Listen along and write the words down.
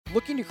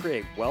Looking to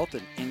create wealth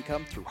and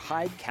income through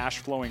high cash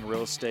flowing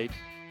real estate?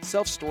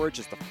 Self-storage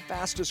is the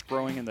fastest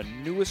growing and the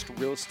newest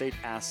real estate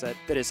asset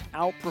that has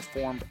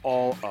outperformed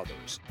all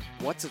others.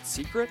 What's its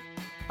secret?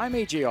 I'm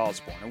AJ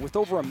Osborne, and with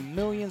over 1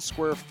 million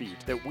square feet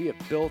that we have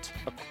built,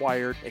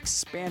 acquired,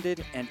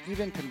 expanded, and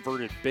even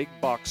converted big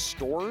box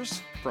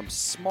stores from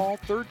small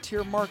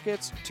third-tier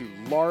markets to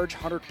large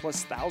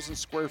 100,000+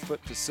 square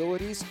foot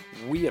facilities,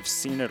 we have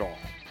seen it all.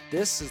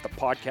 This is the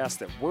podcast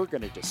that we're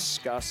going to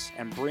discuss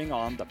and bring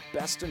on the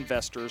best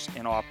investors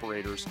and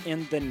operators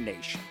in the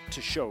nation to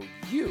show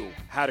you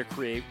how to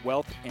create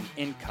wealth and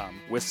income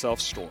with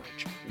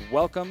self-storage.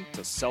 Welcome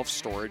to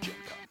Self-Storage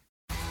Income.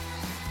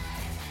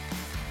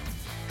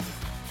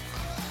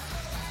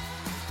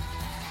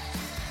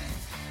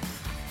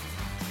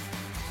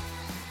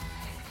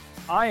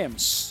 I am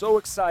so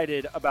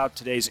excited about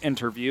today's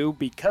interview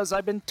because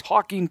I've been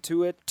talking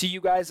to you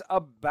guys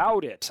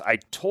about it. I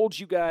told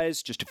you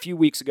guys just a few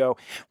weeks ago,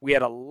 we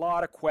had a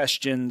lot of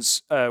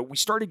questions. We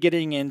started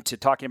getting into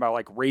talking about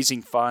like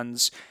raising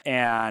funds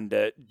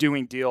and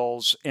doing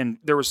deals. And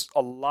there was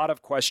a lot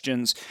of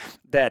questions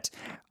that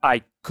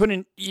I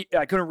couldn't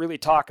really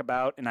talk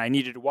about, and I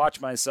needed to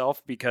watch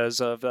myself because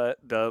of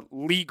the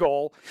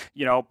legal,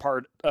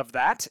 part of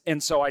that.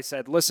 And so I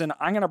said, listen,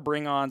 I'm going to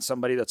bring on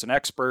somebody that's an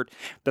expert,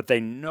 that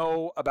they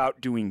know about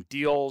doing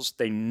deals,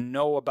 they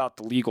know about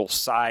the legal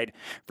side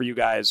for you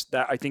guys.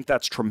 That I think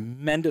that's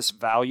tremendous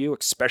value,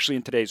 especially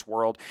in today's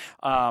world.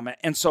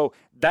 And so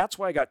that's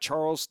why I got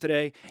Charles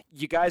today.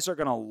 You guys are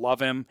going to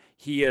love him.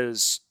 He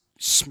is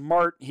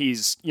smart.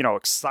 He's,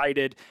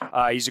 excited.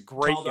 He's a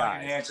great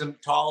guy.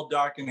 Tall,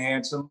 dark, and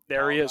handsome.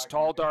 There he is.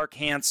 Tall, dark,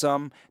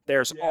 handsome.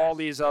 There's all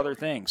these other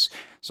things.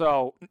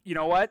 So, you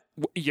know what?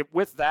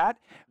 With that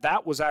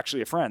was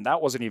actually a friend. That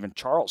wasn't even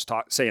Charles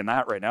saying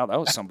that right now. That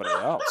was somebody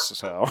else.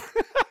 So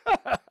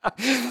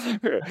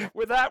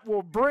with that,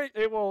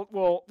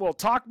 we'll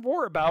talk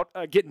more about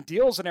getting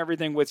deals and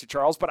everything with you,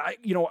 Charles. But I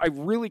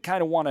really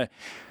kind of want to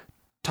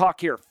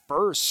talk here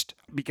first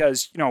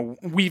because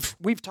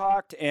we've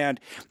talked, and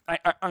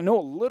I know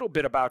a little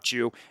bit about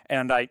you,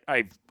 and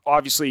I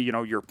obviously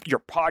your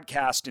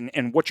podcast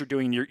and what you're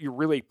doing. You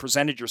really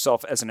presented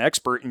yourself as an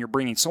expert, and you're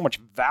bringing so much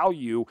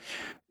value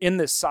in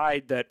this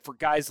side that for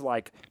guys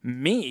like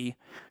me,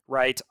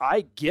 right?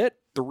 I get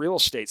the real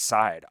estate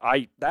side.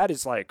 I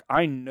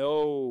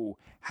know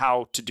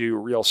how to do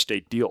real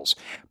estate deals.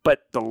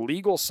 But the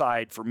legal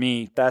side for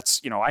me,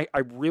 that's, I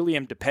really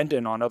am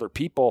dependent on other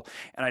people,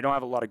 and I don't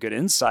have a lot of good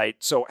insight.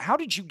 So how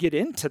did you get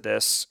into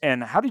this,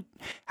 and how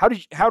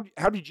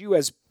did you,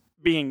 as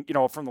being,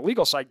 from the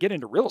legal side, get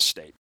into real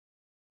estate?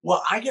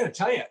 Well, I got to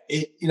tell you,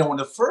 in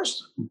the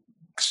first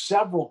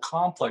several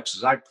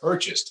complexes I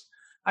purchased,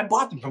 I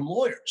bought them from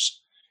lawyers.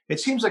 It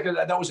seems like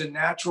that was a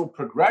natural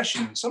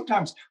progression.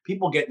 Sometimes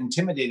people get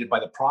intimidated by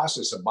the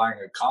process of buying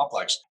a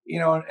complex,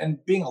 and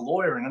being a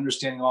lawyer and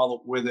understanding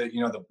where the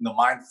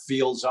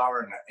minefields are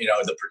and,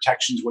 the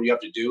protections, what you have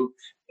to do.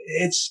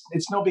 It's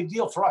no big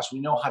deal for us. We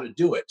know how to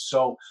do it.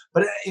 So,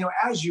 but,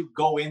 as you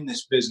go in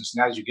this business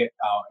and as you get,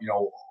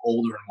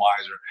 older and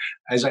wiser,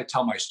 as I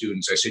tell my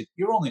students, I say,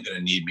 you're only going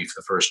to need me for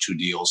the first 2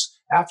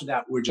 deals. After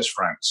that, we're just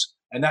friends.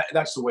 And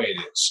that's the way it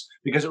is,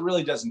 because it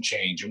really doesn't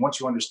change. And once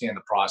you understand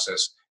the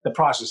process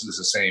is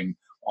the same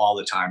all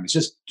the time. It's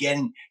just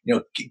getting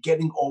out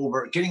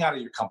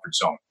of your comfort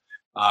zone.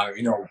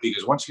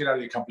 Because once you get out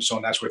of your comfort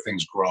zone, that's where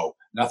things grow.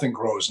 Nothing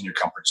grows in your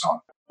comfort zone.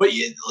 But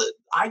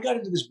I got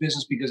into this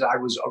business because I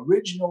was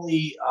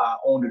originally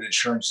owned an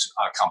insurance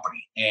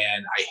company,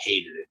 and I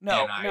hated it.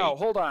 No,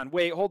 hold on.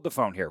 Wait, hold the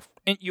phone here.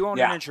 You own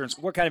an insurance.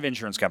 What kind of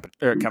insurance company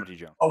did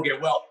you own? Okay,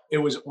 well,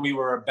 we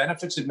were a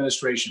benefits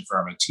administration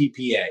firm, a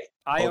TPA.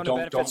 I own a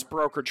benefits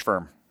brokerage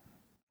firm.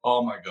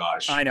 Oh my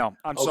gosh! I know.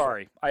 I'm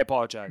sorry. I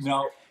apologize.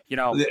 No,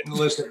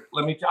 listen.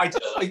 Let me. I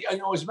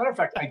know. As a matter of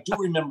fact, I do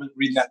remember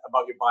reading that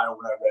about your bio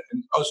when I read it.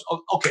 And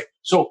okay.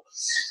 So,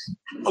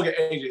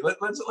 AJ,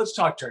 let's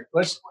talk turn.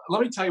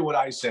 Let me tell you what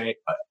I say.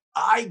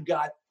 I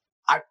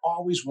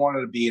always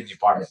wanted to be in the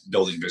apartment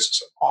building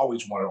business. I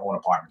always wanted to own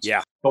apartments.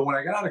 Yeah. But when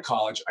I got out of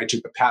college, I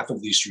took the path of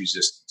least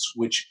resistance,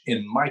 which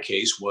in my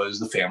case was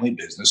the family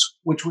business,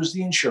 which was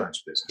the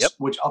insurance business. Yep.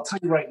 Which I'll tell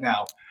you right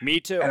now.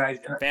 Me too.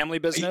 Family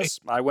business.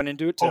 I went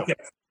into it too.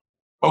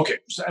 Okay.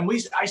 So, and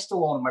I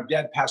still own it. My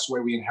dad passed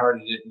away. We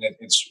inherited it, and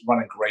it's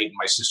running great. And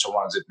my sister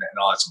runs it and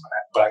all that stuff.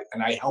 But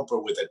I help her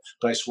with it.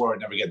 But I swore I'd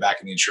never get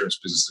back in the insurance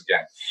business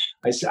again.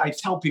 I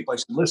tell people,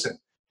 listen,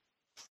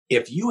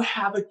 if you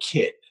have a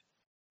kid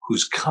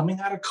who's coming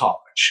out of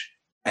college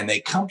and they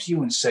come to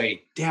you and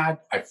say, Dad,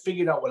 I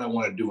figured out what I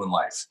want to do in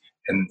life.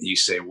 And you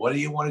say, what do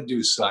you want to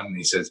do, son? And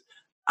he says,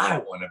 I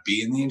want to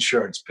be in the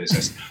insurance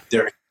business.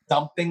 There is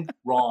something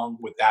wrong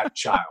with that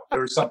child.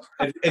 There's something.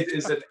 It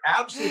is an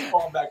absolute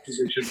fallback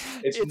position.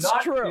 It's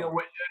not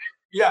true.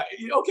 Yeah.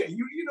 Okay.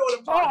 You know what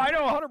I'm talking about.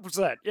 Oh, I know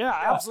 100%. Yeah,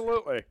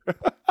 absolutely.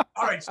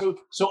 All right. So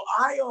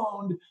I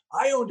owned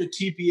a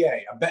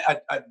TPA,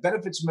 a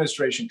benefits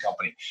administration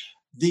company.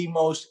 The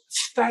most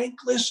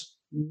thankless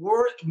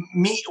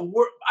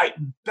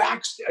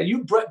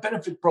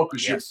benefit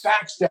brokers, yes. You're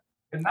backstab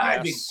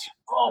conniving. Yes.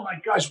 Oh my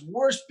gosh,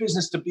 worst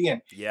business to be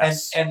in.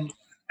 Yes. And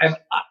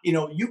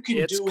you can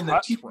It's do in the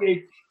cutthroat.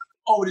 TPA.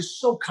 Oh, it is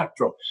so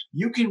cutthroat.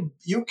 You can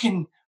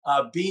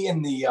be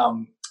in the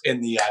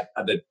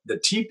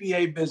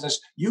TPA business.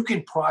 You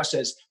can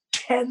process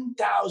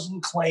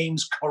 10,000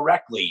 claims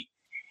correctly,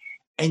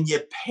 and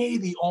you pay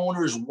the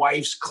owner's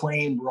wife's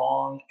claim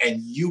wrong,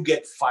 and you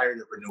get fired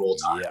at renewal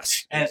time.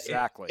 Yes, And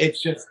exactly.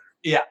 it's just,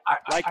 yeah,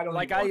 I don't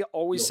Like even I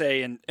always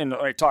say, and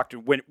I talked to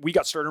when we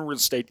got started in real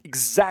estate,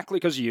 exactly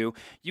because you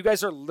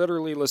guys are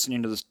literally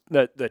listening to this,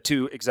 the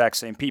two exact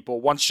same people.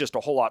 One's just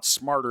a whole lot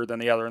smarter than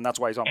the other, and that's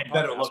why he's on the and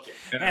better podcast. looking,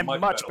 And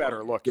much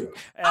better looking.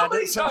 How And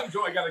many so- times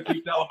do I got to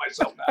keep telling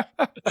myself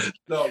that?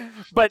 So,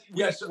 But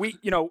yes, we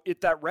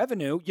that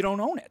revenue, you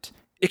don't own it.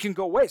 It can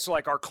go away. So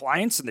like our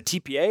clients and the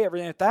TPA,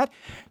 everything like that,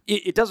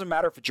 it doesn't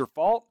matter if it's your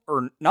fault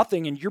or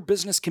nothing, and your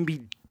business can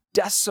be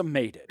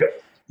decimated.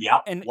 yeah,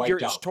 And wiped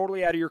it's out.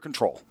 totally out of your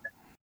control.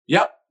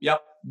 Yep.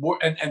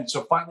 And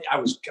so finally, I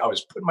was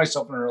putting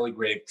myself in an early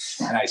grave,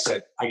 and I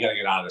said, I got to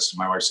get out of this. And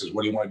my wife says,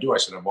 "What do you want to do?" I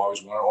said, "I've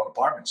always wanted to own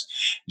apartments."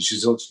 And she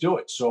said, "Let's do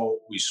it." So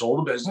we sold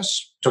the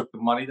business, took the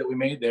money that we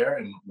made there,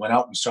 and went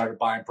out and started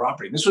buying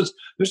property. And this was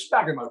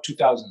back in about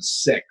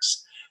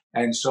 2006.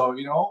 And so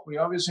we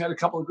obviously had a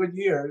couple of good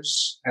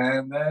years,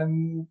 and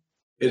then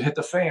it hit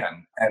the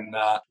fan. And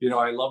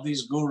I love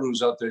these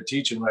gurus out there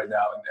teaching right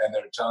now, and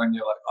they're telling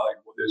you like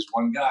there's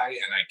one guy,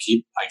 and I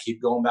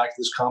keep going back to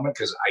this comment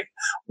because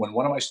when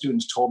one of my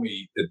students told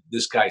me that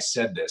this guy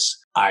said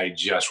this, I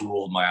just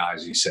rolled my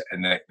eyes. He said,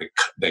 and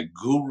the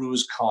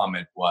guru's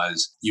comment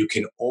was, "You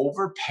can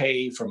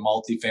overpay for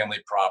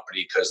multifamily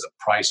property because the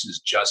prices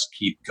just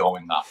keep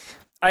going up."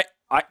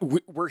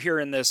 We're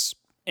hearing this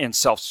in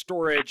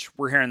self-storage.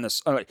 We're hearing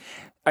this.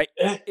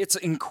 It's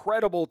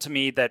incredible to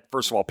me that,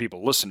 first of all,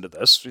 people listen to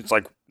this. It's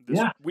like,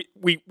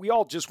 we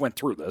all just went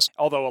through this,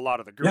 although a lot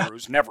of the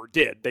gurus never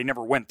did. They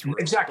never went through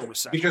exactly the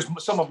recession. Because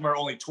some of them are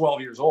only 12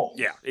 years old.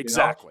 Yeah,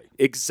 exactly.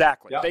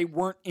 Exactly. Yeah. They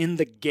weren't in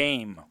the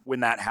game when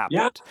that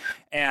happened.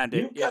 Yeah. And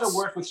you've got to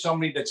work with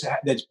somebody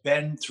that's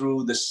been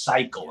through the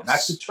cycle. Yes. And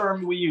that's the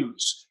term we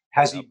use.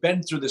 Has he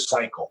been through the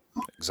cycle?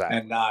 Exactly.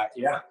 And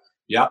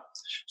yeah.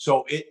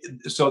 So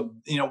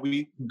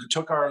we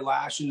took our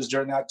lashes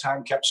during that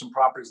time, kept some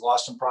properties,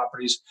 lost some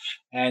properties.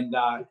 And,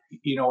 at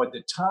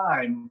the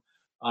time,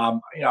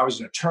 I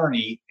was an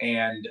attorney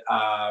and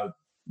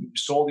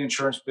sold the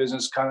insurance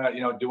business, kind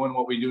of, doing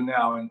what we do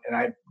now. And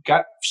I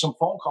got some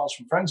phone calls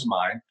from friends of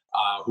mine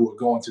who were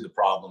going through the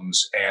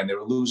problems, and they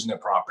were losing their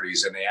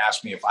properties. And they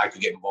asked me if I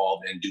could get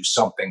involved and do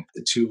something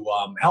to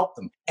help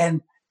them.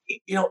 And,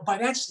 by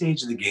that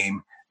stage of the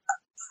game,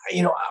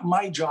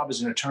 my job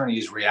as an attorney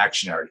is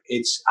reactionary.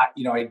 It's,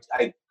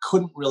 I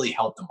couldn't really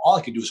help them. All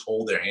I could do is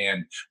hold their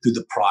hand through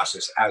the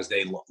process as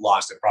they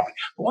lost their property.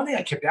 But one thing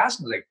I kept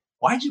asking was like,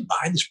 why did you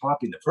buy this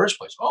property in the first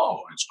place?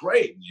 Oh, it's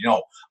great.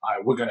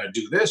 We're going to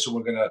do this, and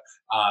we're going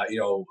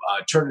to,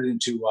 turn it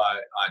into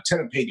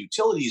tenant paid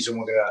utilities, and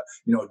we're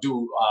going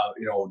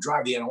to,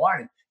 drive the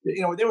NOI.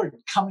 They were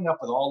coming up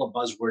with all the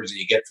buzzwords that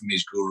you get from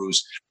these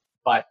gurus,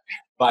 but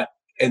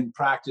in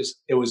practice,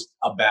 it was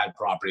a bad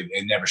property.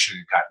 They never should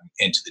have gotten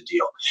into the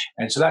deal.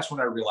 And so that's when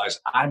I realized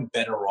I'm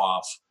better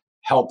off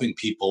helping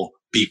people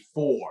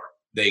before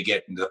they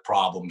get into the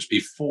problems,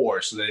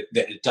 so that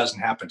it doesn't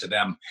happen to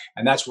them.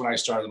 And that's when I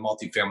started the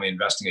Multifamily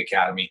Investing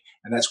Academy.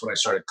 And that's when I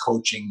started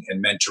coaching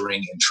and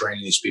mentoring and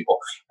training these people.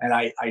 And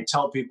I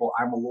tell people,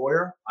 I'm a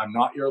lawyer. I'm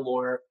not your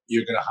lawyer.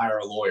 You're going to hire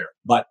a lawyer.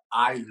 But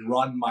I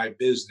run my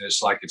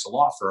business like it's a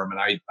law firm, and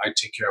I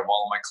take care of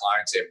all of my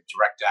clients. They have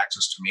direct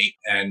access to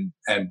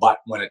me. But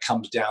when it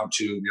comes down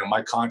to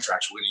my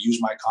contracts, we're going to use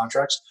my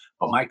contracts,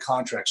 but my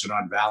contracts are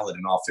not valid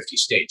in all 50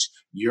 states.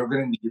 You're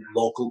going to need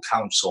local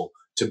counsel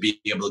to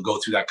be able to go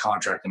through that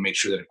contract and make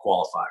sure that it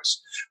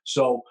qualifies.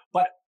 So,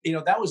 but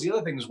that was the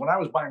other thing, is when I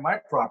was buying my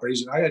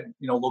properties and I had,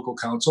 local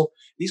counsel,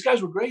 these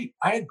guys were great.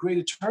 I had great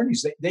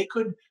attorneys. They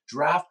could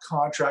draft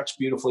contracts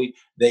beautifully.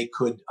 They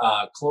could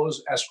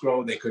close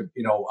escrow. They could,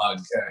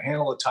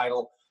 handle a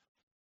title,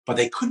 but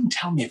they couldn't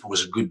tell me if it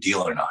was a good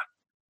deal or not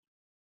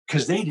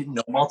because they didn't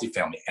know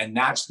multifamily. And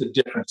that's the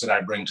difference that I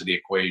bring to the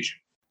equation.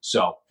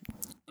 So,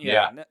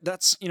 yeah.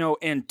 That's,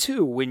 and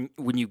two,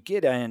 when you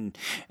get in,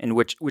 and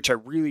which I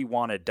really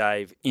want to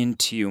dive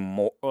into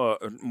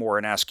more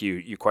and ask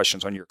you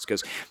questions on yours,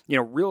 because,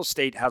 real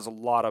estate has a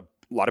lot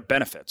of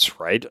benefits,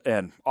 right?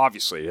 And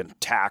obviously, and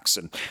tax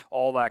and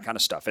all that kind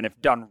of stuff. And if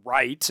done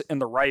right, in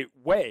the right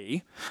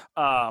way,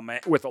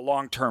 with a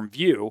long-term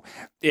view,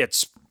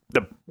 it's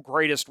the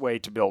greatest way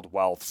to build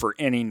wealth for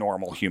any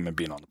normal human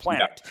being on the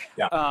planet.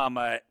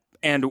 Yeah.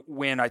 And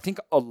when I think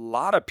a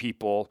lot of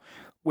people,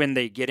 when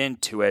they get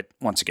into it,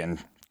 once again,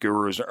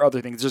 gurus or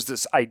other things, there's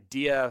this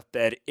idea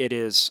that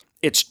it's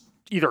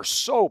either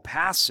so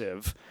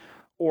passive,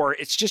 or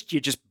it's just,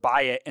 you just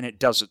buy it and it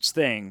does its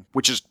thing,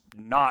 which is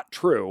not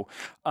true.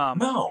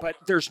 No. But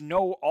there's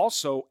no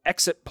also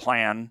exit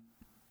plan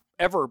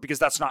ever, because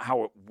that's not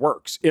how it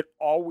works. It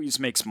always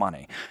makes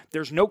money.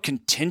 There's no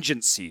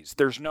contingencies.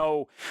 There's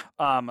no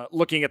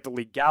looking at the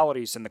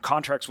legalities and the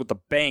contracts with the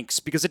banks,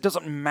 because it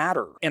doesn't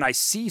matter. And I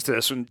see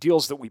this in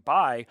deals that we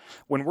buy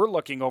when we're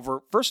looking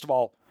over, first of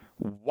all,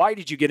 why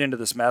did you get into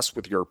this mess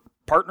with your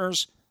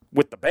partners,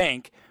 with the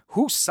bank?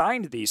 Who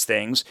signed these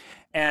things?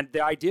 And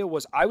the idea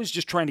was I was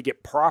just trying to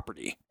get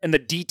property, and the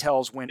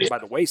details went by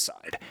the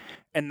wayside.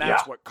 And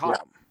that's what caught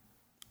them.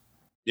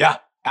 Yeah,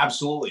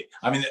 absolutely.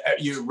 I mean,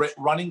 you're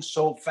running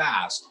so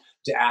fast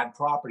to add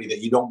property that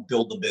you don't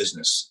build the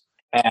business.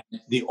 And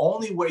the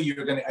only way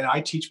you're going to, and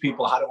I teach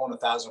people how to own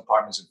 1,000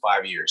 apartments in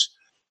 5 years.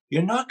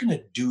 You're not going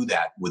to do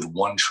that with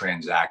one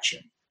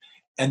transaction.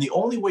 And the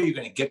only way you're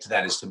going to get to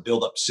that is to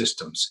build up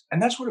systems.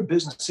 And that's what a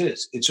business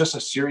is. It's just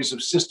a series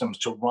of systems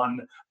to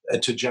run,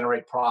 to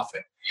generate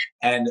profit.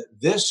 And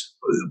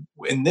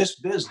in this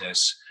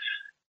business,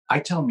 I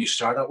tell them you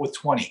start out with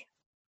 20.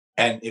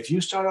 And if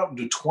you start out and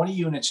do 20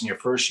 units in your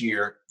first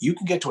year, you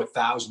can get to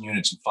 1,000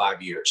 units in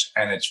 5 years.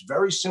 And it's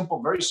very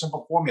simple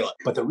formula.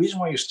 But the reason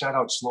why you start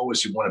out slow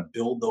is you want to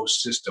build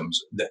those systems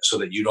so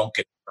that you don't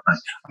get burned.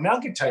 I mean, I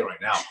can tell you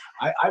right now,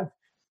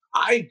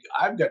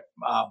 I've got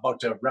about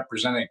to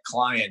represent a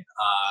client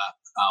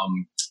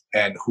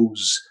and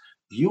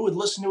you would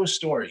listen to his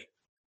story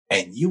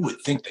and you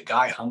would think the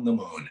guy hung the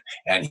moon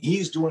and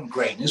he's doing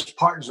great. And his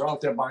partners are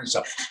out there buying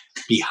stuff.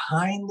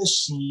 Behind the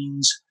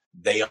scenes,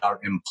 they are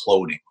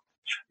imploding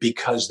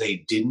because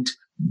they didn't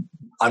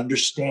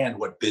understand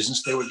what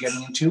business they were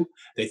getting into.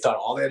 They thought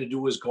all they had to do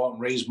was go out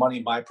and raise money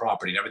and buy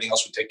property and everything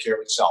else would take care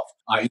of itself.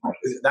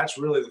 That's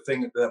really the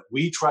thing that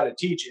we try to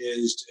teach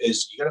is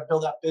you got to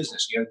build that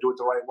business. You got to do it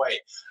the right way.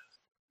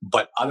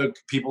 But other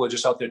people are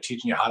just out there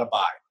teaching you how to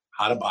buy.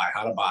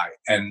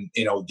 And,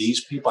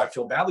 these people, I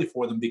feel badly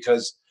for them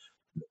because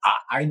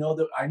I know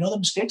the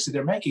mistakes that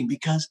they're making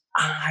because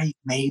I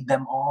made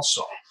them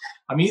also.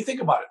 I mean, you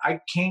think about it. I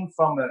came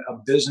from a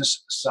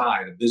business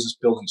side, a business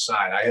building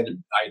side. I had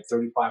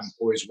 35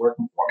 employees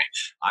working for me.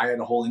 I had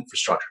a whole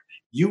infrastructure.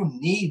 You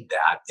need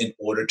that in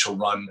order to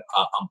run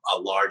a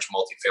large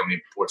multifamily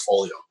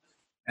portfolio.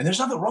 And there's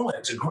nothing wrong with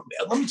it.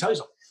 Let me tell you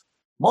something.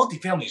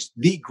 Multifamily is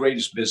the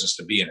greatest business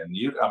to be in. And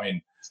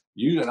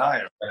you and I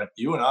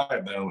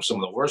have been in some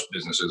of the worst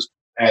businesses.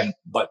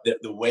 But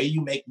the way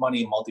you make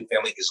money in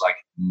multifamily is like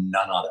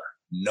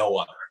no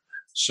other.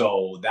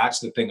 So that's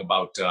the thing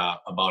about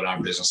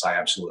our business I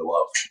absolutely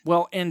love.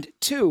 Well, and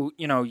two,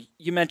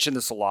 you mentioned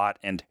this a lot,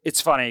 and it's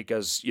funny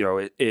because,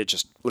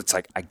 it's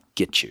like, I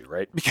get you,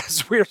 right?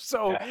 Because we're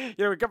so,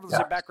 we come from the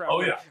same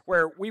background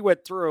where we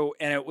went through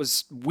and it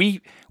was,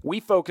 we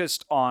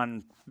focused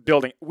on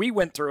building, we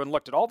went through and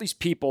looked at all these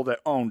people that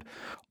owned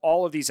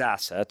all of these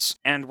assets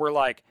and we're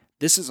like,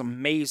 this is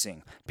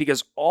amazing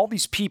because all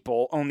these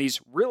people own these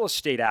real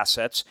estate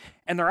assets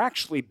and they're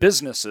actually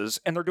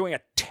businesses and they're doing a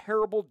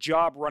terrible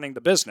job running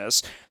the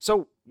business.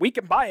 So we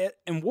can buy it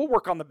and we'll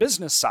work on the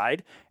business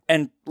side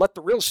and let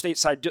the real estate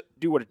side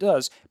do what it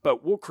does.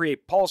 But we'll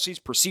create policies,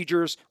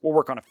 procedures. We'll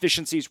work on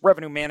efficiencies,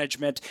 revenue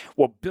management.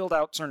 We'll build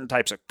out certain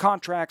types of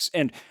contracts.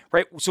 And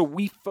right. So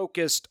we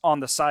focused on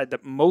the side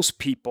that most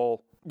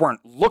people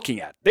weren't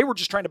looking at. They were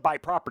just trying to buy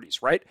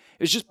properties, right? It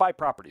was just buy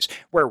properties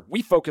where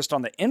we focused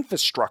on the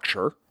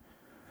infrastructure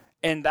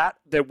and that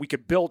we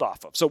could build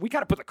off of. So we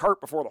kind of put the cart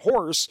before the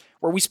horse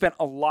where we spent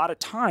a lot of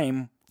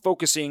time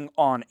focusing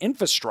on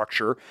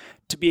infrastructure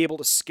to be able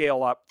to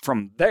scale up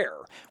from there,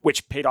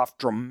 which paid off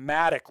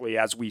dramatically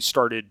as we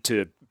started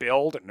to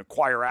build and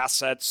acquire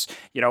assets,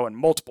 in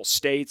multiple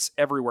states,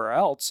 everywhere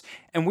else.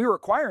 And we were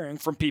acquiring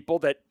from people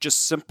that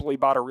just simply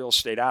bought a real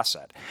estate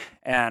asset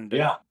and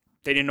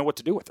they didn't know what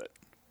to do with it.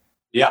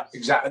 Yeah,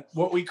 exactly.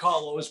 What we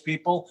call those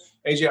people,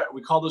 AJ,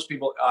 we call those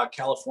people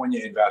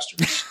California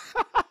investors.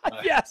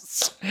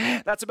 Yes.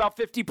 That's about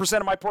 50%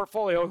 of my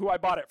portfolio who I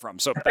bought it from.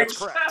 So that's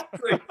correct.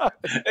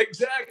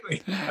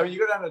 Exactly. I mean, you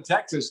go down to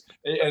Texas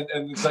and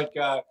it's like,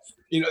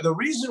 the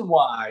reason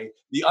why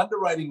the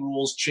underwriting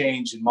rules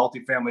change in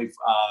multifamily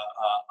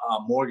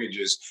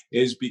mortgages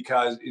is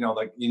because,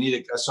 you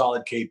need a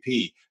solid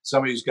KP,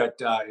 somebody who's got,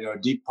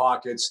 deep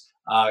pockets,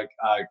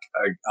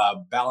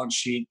 balance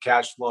sheet,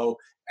 cash flow,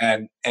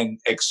 and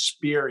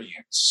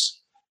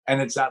experience.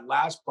 And it's that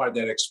last part,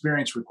 that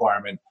experience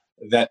requirement,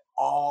 that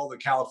all the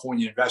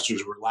California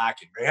investors were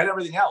lacking. They had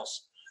everything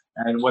else.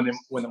 And when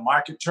the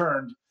market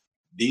turned,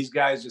 these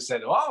guys just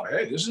said, oh,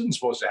 hey, this isn't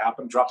supposed to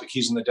happen. Drop the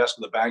keys on the desk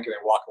of the bank and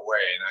they walk away.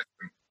 And that's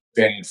when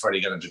Fannie and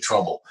Freddie got into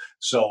trouble.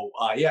 So,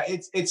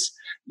 it's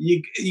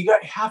you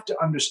have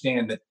to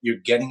understand that you're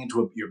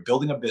you're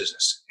building a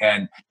business.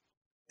 And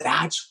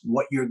that's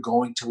what you're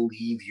going to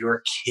leave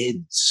your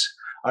kids.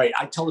 All right,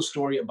 I tell a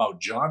story about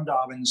John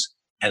Dobbins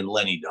and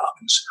Lenny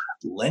Dobbins.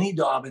 Lenny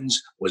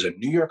Dobbins was a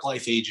New York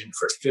Life agent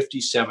for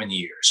 57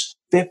 years.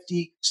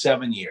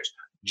 57 years.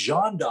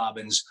 John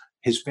Dobbins,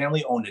 his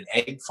family owned an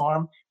egg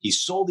farm. He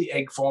sold the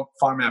egg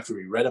farm after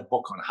he read a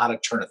book on how to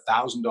turn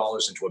 $1,000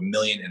 into $1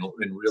 million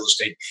in real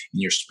estate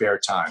in your spare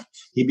time.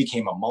 He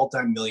became a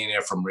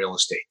multimillionaire from real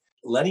estate.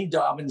 Lenny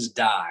Dobbins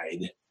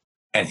died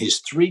And his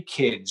 3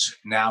 kids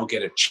now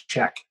get a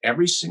check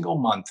every single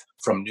month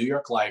from New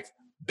York Life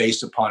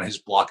based upon his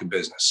block of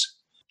business.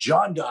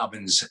 John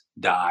Dobbins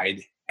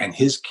died, and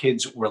his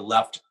kids were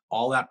left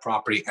all that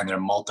property, and they're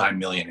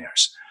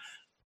multimillionaires.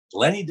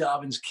 Lenny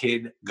Dobbins'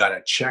 kid got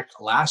a check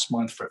last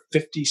month for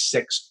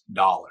 $56.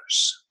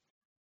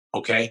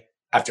 Okay.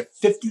 After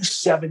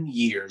 57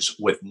 years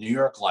with New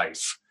York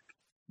Life,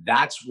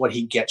 that's what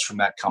he gets from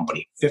that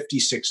company,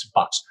 $56.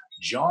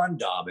 John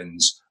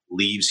Dobbins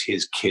leaves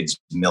his kids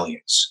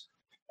millions.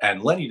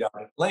 And Lenny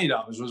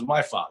Dobbins was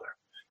my father.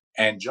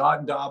 And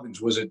John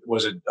Dobbins was a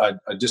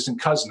distant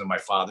cousin of my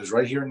father's,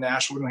 right here in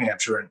Nashua, New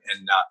Hampshire,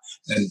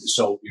 and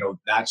so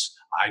that's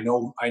I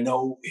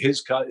know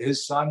his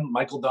son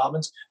Michael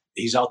Dobbins.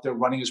 He's out there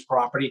running his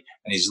property,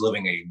 and he's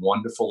living a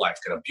wonderful life.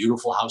 Got a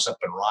beautiful house up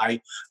in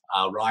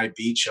Rye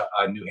Beach,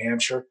 New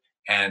Hampshire,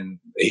 and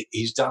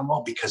he's done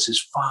well because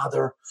his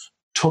father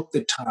took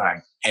the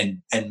time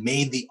and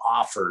made the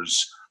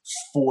offers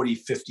 40,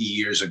 50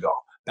 years ago,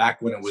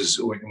 back when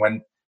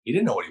when he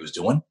didn't know what he was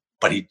doing.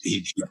 But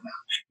he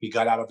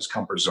got out of his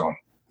comfort zone.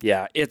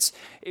 Yeah,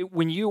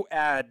 when you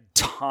add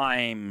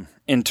time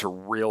into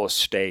real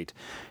estate,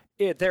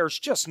 there's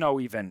just no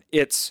even.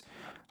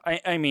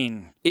 I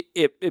mean,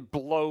 it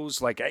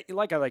blows like I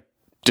like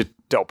to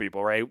tell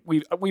people, right?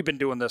 We've been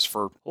doing this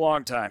for a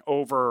long time.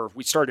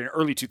 We started in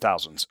early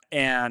 2000s,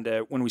 and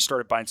when we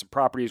started buying some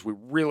properties, we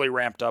really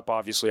ramped up.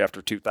 Obviously,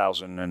 after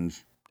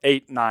 2008,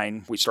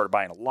 9, we started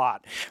buying a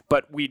lot,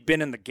 but we'd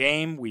been in the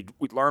game. We'd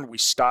learned. We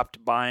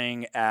stopped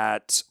buying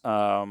at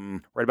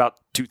right about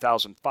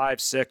 2005,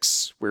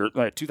 6.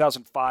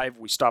 2005,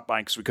 we stopped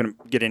buying because we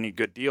couldn't get any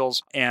good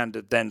deals, and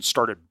then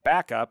started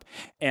back up.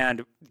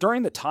 And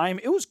during the time,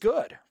 it was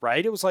good,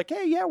 right? It was like,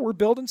 hey, yeah, we're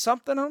building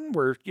something, and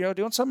we're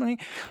doing something.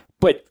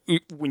 But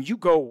when you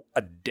go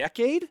a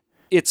decade,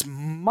 it's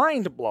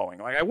mind blowing.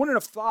 Like, I wouldn't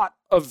have thought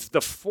of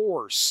the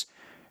force.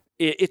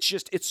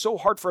 It's so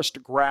hard for us to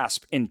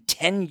grasp in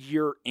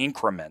 10-year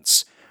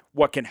increments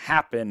what can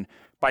happen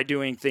by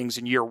doing things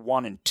in year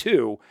 1 and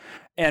 2.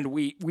 And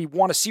we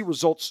want to see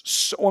results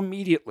so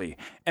immediately,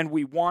 and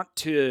we want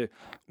to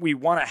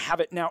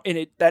have it now,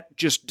 and that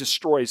just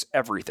destroys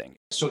everything.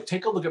 So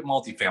take a look at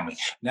multifamily.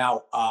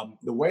 Now,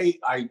 the way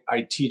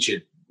I teach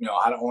it,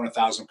 how to own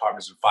 1,000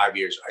 apartments in 5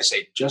 years, I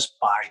say just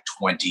buy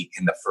 20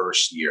 in the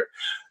first year.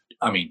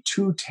 I mean,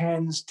 2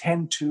 10s,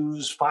 10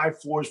 2s, 5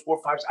 4s,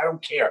 4 5s, I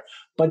don't care.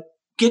 But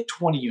get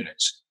 20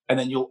 units. And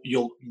then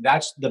you'll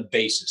that's the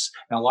basis.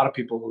 Now, a lot of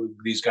people,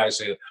 these guys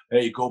say,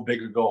 hey, go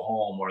big or go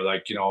home, or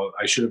like,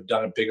 I should have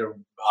done it bigger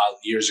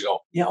years ago.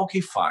 Yeah, okay,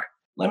 fine.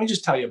 Let me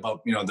just tell you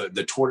about,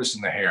 the tortoise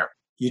and the hare.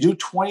 You do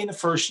 20 in the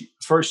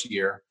first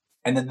year,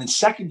 and then the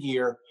second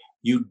year,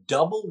 you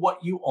double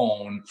what you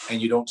own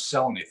and you don't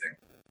sell anything.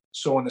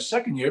 So in the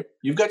second year,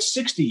 you've got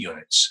 60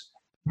 units.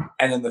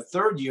 And then the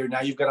third year, now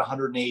you've got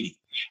 180,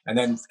 and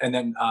then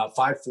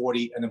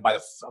 540, and then by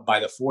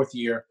the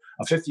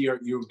fifth year,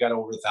 you've got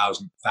over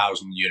 1,000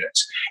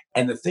 units.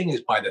 And the thing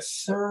is, by the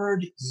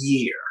third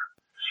year,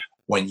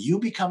 when you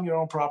become your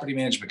own property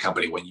management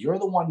company, when you're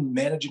the one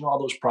managing all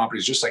those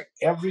properties, just like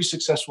every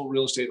successful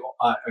real estate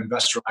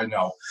investor I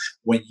know,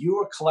 when you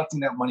are collecting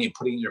that money and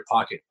putting it in your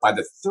pocket, by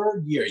the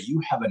third year, you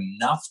have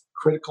enough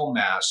critical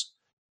mass.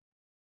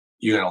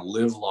 You're going to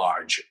live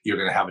large. You're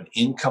going to have an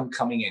income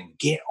coming in,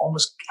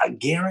 almost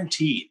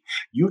guaranteed.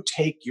 You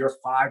take your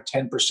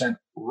 5-10%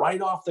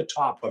 right off the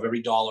top of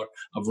every dollar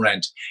of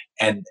rent,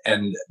 and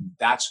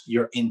that's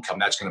your income.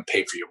 That's going to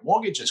pay for your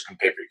mortgage. That's going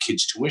to pay for your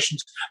kids' tuitions.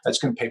 That's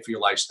going to pay for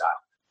your lifestyle.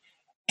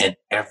 And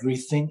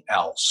everything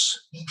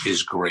else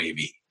is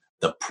gravy.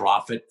 The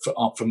profit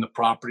from the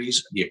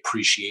properties, the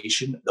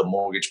appreciation, the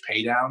mortgage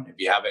pay down, if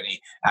you have any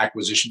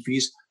acquisition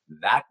fees,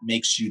 that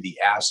makes you the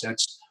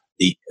assets.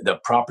 The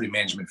property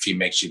management fee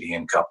makes you the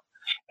income.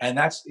 And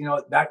that's,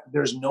 that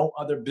there's no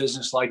other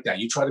business like that.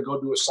 You try to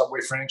go do a Subway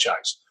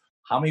franchise.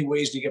 How many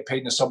ways do you get paid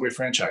in a Subway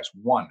franchise?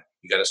 1,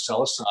 you got to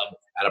sell a sub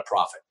at a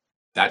profit.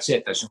 That's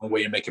it. That's the only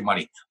way you're making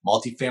money.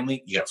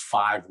 Multifamily, you got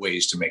 5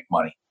 ways to make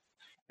money.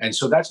 And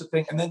so that's the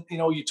thing. And then,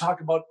 you talk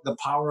about the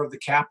power of the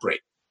cap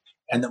rate.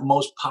 And the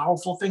most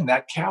powerful thing,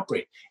 that cap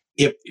rate,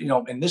 if,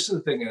 and this is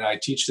the thing, and I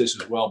teach this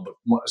as well,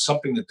 but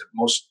something that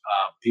most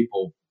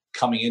people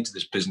coming into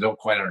this business don't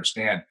quite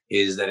understand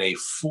is that a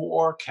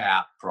 4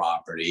 cap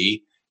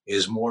property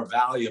is more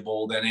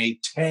valuable than a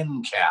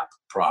 10 cap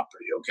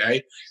property.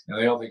 Okay. And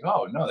they all think,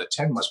 oh no, the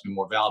 10 must be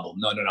more valuable.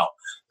 No.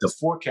 The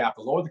 4 cap,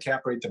 the lower the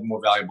cap rate, the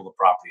more valuable the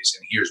property is.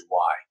 And here's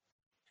why.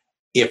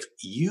 If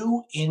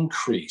you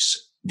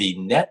increase the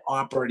net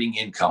operating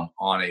income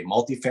on a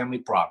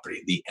multifamily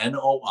property, the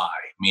NOI,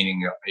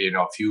 meaning,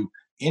 if you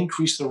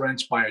increase the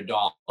rents by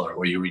 $1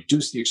 or you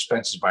reduce the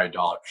expenses by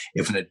 $1,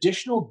 if an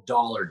additional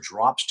dollar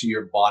drops to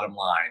your bottom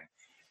line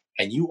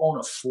and you own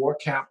a 4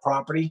 cap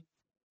property,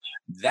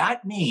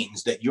 that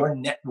means that your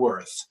net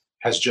worth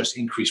has just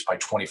increased by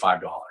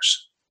 $25.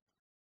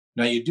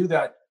 Now you do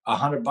that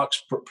 $100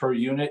 per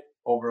unit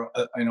over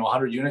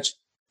 100 units.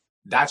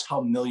 That's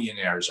how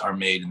millionaires are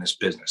made in this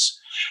business.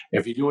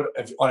 If you do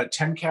it on a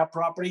 10 cap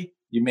property,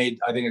 you made,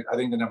 I think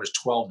the number is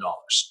 $12.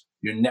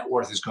 Your net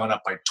worth has gone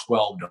up by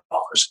 $12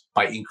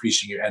 by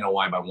increasing your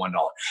NOI by $1.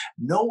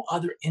 No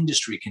other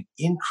industry can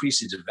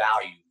increase its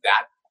value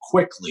that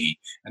quickly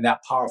and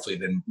that powerfully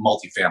than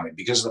multifamily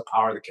because of the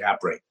power of the cap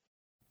rate.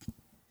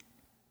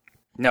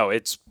 No,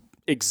 it's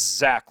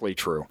exactly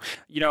true.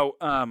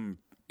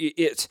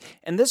 It's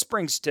and this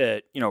brings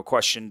to a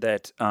question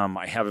that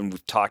I haven't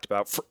we've talked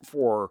about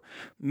for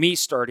me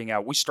starting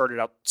out. We started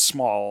out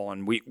small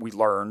and we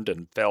learned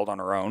and failed on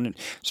our own and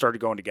started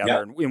going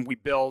together and we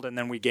build and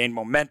then we gain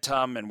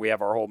momentum and we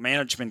have our whole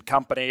management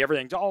company,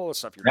 everything, all the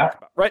stuff you're talking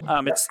about, right?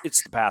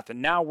 It's the path,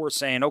 and now we're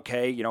saying,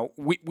 okay,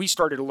 we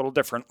started a little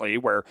differently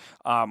where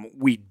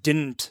we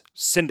didn't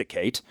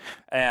syndicate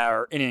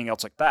or anything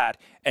else like that,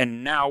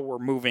 and now we're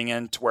moving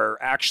into where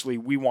actually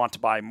we want to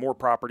buy more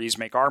properties,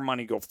 make our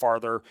money go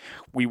farther.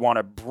 We want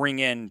to bring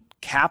in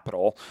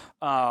capital.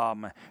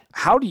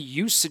 How do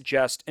you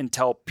suggest and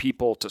tell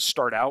people to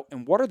start out,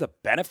 and what are the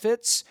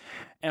benefits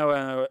and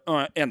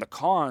the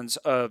cons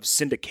of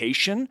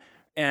syndication?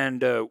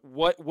 And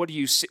what do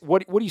you see?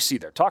 What do you see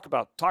there? Talk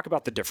about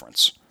the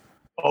difference.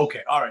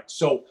 Okay, all right.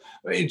 So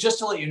just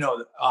to let you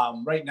know,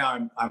 right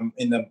now I'm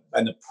in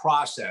the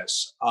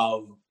process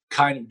of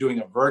kind of doing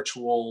a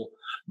virtual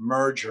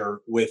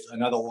merger with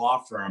another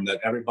law firm that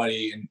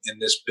everybody in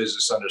this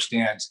business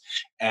understands.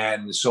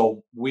 And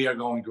so we are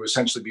going to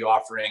essentially be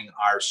offering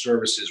our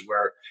services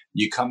where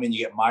you come in, you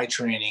get my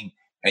training,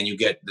 and you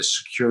get the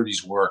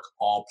securities work,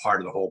 all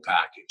part of the whole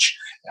package,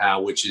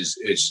 which is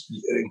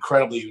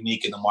incredibly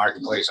unique in the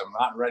marketplace. I'm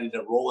not ready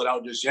to roll it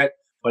out just yet,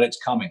 but it's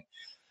coming.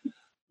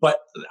 But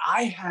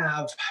I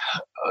have,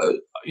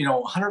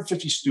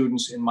 150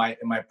 students in my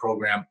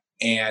program,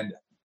 and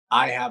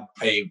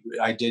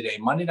I did a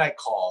Monday night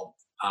call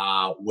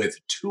with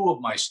two of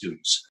my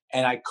students,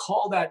 and I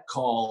call that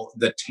call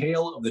the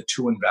tale of the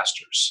two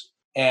investors.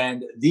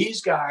 And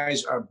these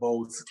guys are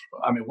both,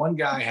 one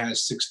guy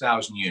has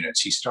 6,000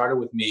 units. He started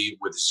with me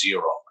with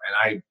zero, and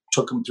I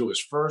took him through his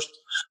first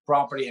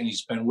property, and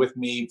he's been with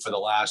me for the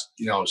last,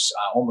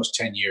 almost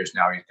 10 years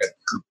now. He's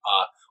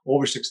got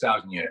over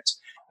 6,000 units.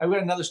 I've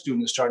got another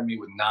student that started me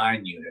with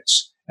 9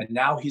 units, and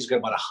now he's got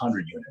about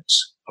 100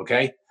 units.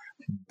 Okay.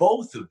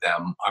 Both of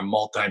them are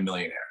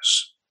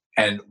multimillionaires,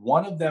 and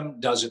one of them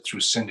does it through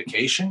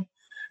syndication.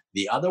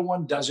 The other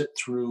one does it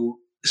through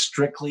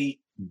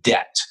strictly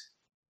debt.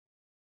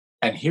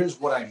 And here's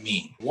what I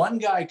mean. One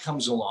guy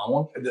comes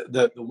along,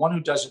 the one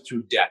who does it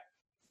through debt,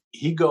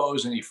 he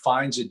goes and he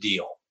finds a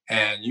deal.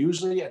 And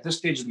usually at this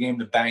stage of the game,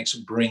 the banks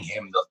bring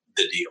him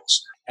the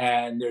deals.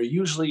 And they're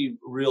usually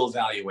real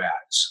value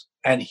adds.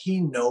 And he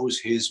knows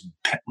his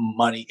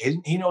money.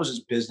 He knows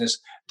his business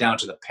down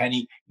to the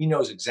penny. He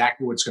knows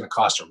exactly what it's going to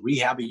cost to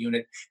rehab a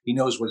unit. He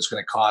knows what it's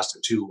going to cost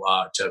to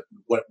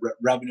what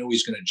revenue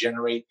he's going to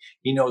generate.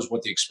 He knows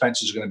what the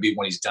expenses are going to be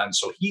when he's done.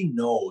 So he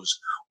knows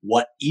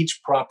what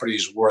each property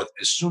is worth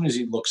as soon as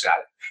he looks at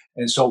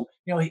it. And so,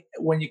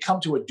 when you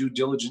come to a due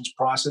diligence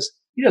process,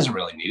 he doesn't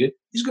really need it.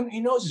 He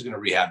knows he's going to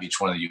rehab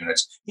each one of the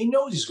units. He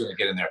knows he's going to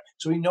get in there.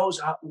 So he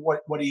knows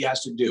what he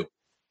has to do.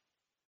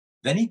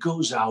 Then he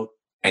goes out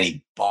and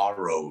he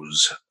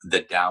borrows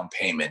the down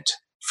payment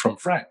from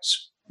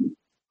friends.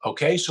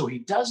 Okay, so he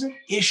doesn't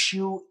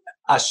issue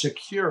a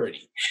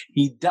security.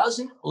 He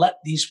doesn't let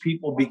these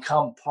people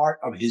become part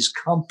of his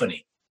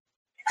company.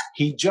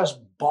 He just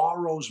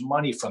borrows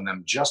money from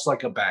them, just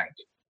like a bank.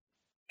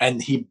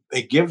 And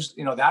it gives,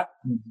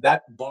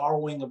 that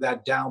borrowing of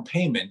that down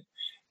payment,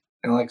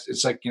 and you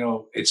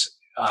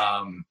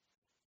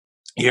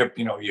hear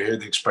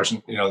the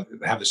expression,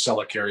 have the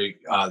seller carry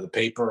the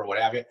paper or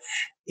what have you.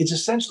 It's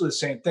essentially the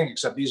same thing,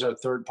 except these are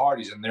third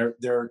parties, and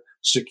their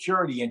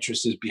security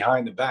interest is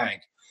behind the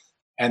bank,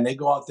 and they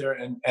go out there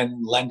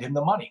and lend him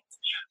the money.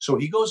 So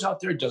he goes out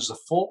there, does the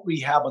full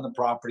rehab on the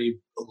property,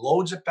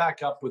 loads it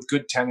back up with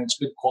good tenants,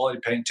 good quality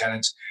paying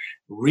tenants,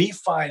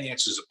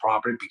 refinances the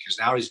property because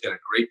now he's got a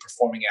great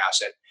performing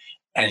asset,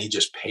 and he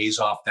just pays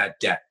off that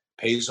debt,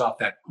 pays off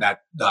that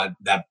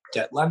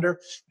debt lender,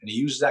 and he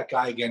uses that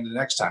guy again the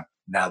next time.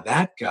 Now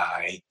that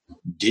guy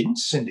didn't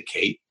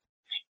syndicate.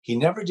 He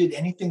never did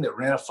anything that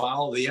ran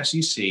afoul of the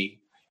SEC,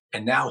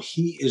 and now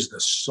he is the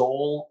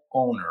sole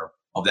owner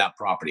of that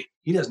property.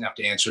 He doesn't have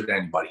to answer to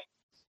anybody.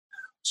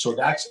 So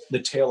that's the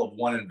tale of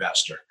one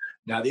investor.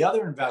 Now the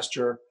other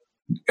investor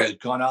has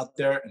gone out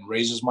there and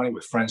raises money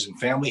with friends and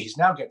family. He's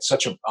now got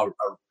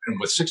and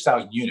with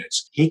 6,000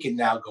 units, he can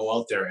now go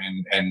out there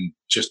and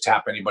just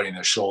tap anybody in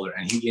the shoulder,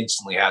 and he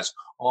instantly has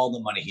all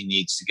the money he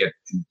needs to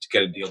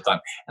get a deal done.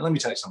 And let me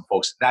tell you something,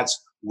 folks, that's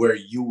where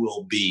you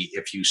will be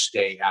if you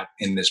stay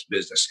in this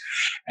business.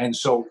 And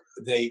so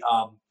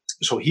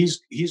so he's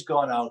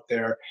gone out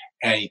there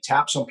and he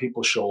taps on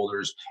people's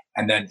shoulders,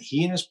 and then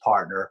he and his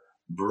partner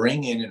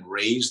bring in and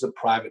raise the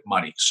private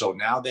money. So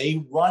now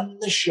they run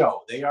the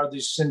show. They are the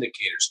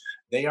syndicators.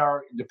 They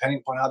are, depending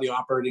upon how the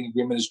operating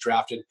agreement is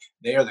drafted,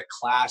 they are the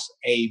Class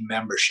A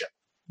membership.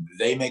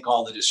 They make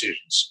all the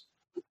decisions.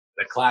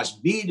 The Class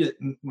B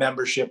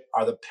membership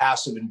are the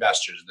passive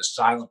investors, the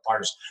silent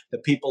partners, the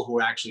people who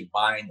are actually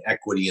buying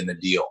equity in the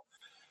deal.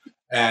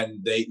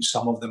 And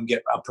some of them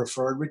get a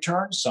preferred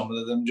return, some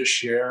of them just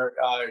share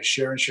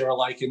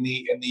alike in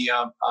the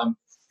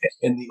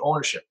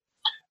ownership,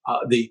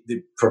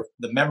 the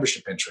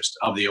membership interest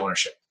of the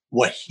ownership.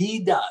 What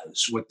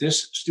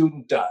this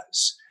student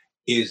does,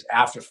 is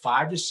after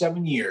 5 to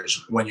 7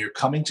 years, when you're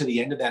coming to the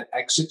end of that the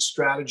exit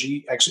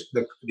strategy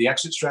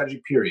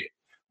period,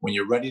 when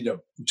you're ready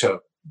to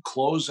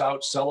close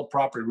out, sell a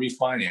property,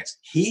 refinance,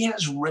 he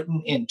has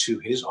written into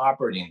his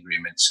operating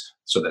agreements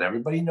so that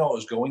everybody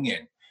knows going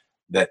in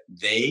that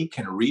they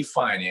can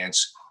refinance,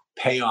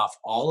 pay off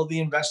all of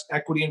the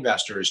equity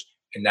investors,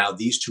 and now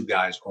these two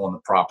guys own the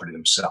property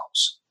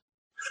themselves.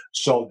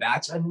 So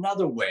that's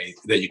another way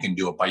that you can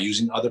do it, by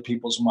using other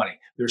people's money.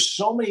 There's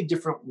so many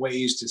different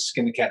ways to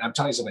skin the cat. And I'm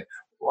telling you something.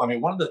 I mean,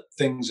 one of the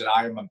things that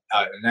I am an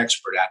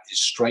expert at is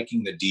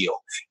striking the deal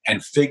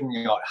and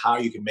figuring out how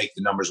you can make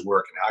the numbers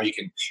work, and how you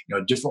can,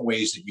 different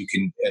ways that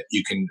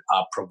you can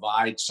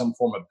provide some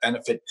form of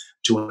benefit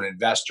to an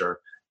investor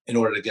in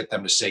order to get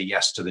them to say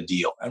yes to the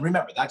deal. And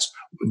remember, that's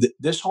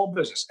this whole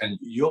business, and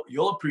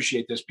you'll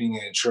appreciate this being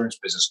an insurance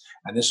business.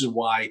 And this is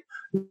why,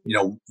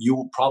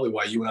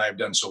 why you and I have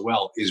done so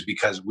well, is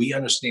because we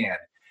understand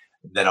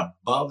that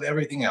above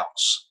everything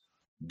else,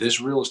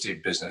 this real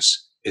estate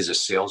business is a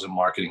sales and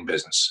marketing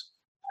business.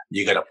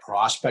 You got to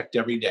prospect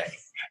every day.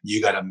 You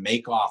got to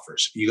make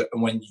offers.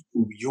 When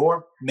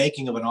your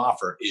making of an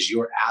offer is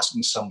you're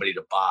asking somebody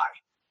to buy.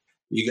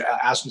 You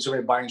asking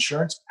somebody to buy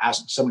insurance,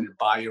 asking somebody to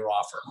buy your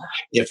offer.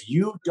 If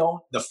you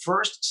don't, the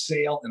first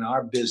sale in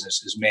our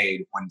business is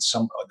made when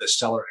the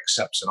seller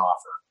accepts an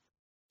offer.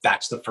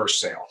 That's the first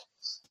sale.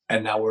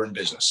 And now we're in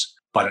business.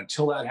 But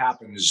until that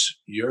happens,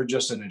 you're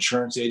just an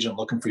insurance agent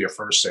looking for your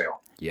first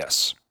sale.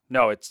 Yes.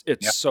 No, it's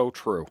so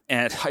true.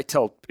 And I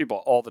tell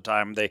people all the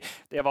time, they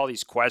have all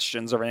these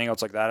questions, everything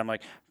else like that. I'm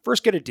like,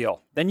 first get a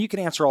deal. Then you can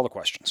answer all the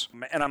questions.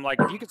 And I'm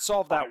like, if you could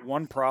solve that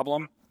one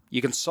problem,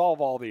 you can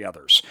solve all the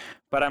others.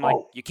 But I'm like,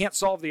 you can't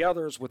solve the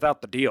others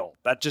without the deal.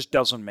 That just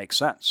doesn't make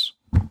sense.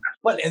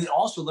 But, and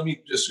also, let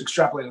me just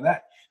extrapolate on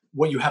that.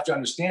 What you have to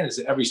understand is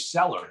that every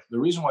seller, the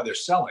reason why they're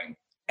selling,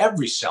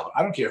 every seller,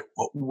 I don't care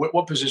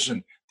what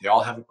position, they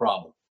all have a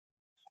problem.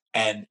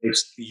 And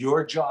it's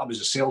your job as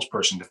a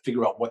salesperson to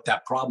figure out what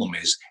that problem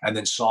is and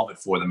then solve it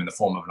for them in the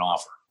form of an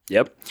offer.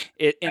 Yep.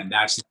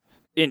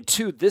 And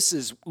two, this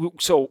is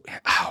so,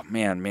 oh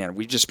man,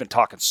 we've just been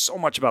talking so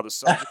much about this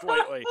subject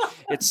lately.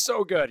 It's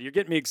so good. You're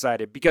getting me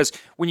excited, because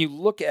when you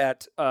look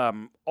at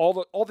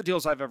all the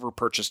deals I've ever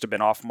purchased have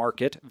been off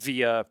market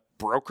via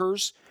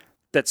brokers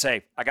that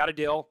say, I got a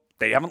deal.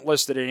 They haven't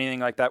listed anything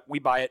like that. We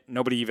buy it.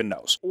 Nobody even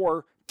knows.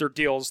 Or they're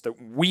deals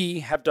that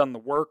we have done the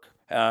work,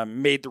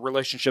 made the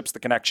relationships, the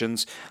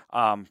connections,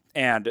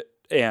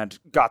 and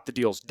got the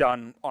deals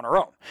done on our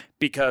own,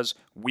 because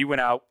we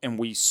went out and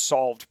we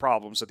solved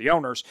problems of the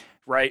owners,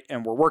 right?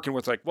 And we're working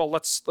with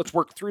let's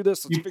work through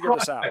this. Let's figure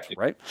this out,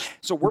 right?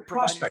 So we're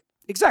prospecting.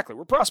 Exactly.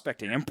 We're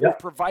prospecting and we're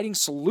providing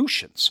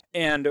solutions.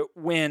 And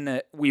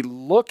when we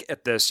look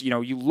at this,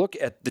 you look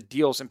at the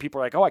deals and people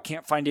are like, oh, I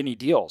can't find any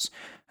deals.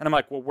 And I'm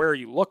like, well, where are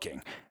you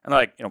looking? And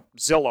like,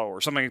 Zillow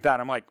or something like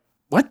that. I'm like,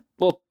 what?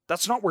 Well,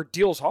 that's not where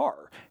deals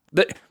are.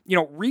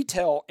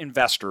 Retail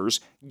investors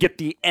get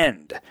the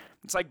end.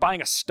 It's like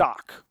buying a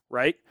stock,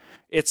 right?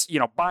 It's,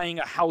 buying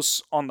a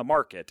house on the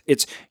market.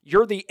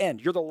 You're the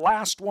end. You're the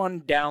last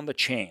one down the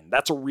chain.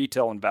 That's a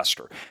retail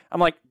investor. I'm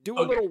like, do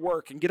a little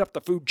work and get up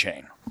the food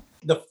chain.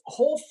 The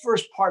whole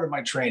first part of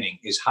my training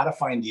is how to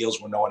find deals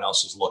when no one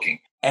else is looking.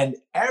 And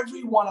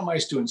every one of my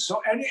students,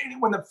 so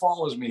anyone that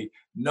follows me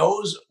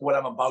knows what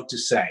I'm about to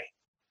say.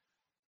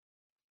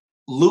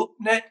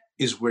 LoopNet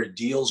is where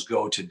deals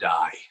go to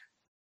die.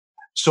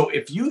 So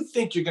if you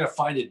think you're going to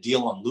find a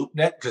deal on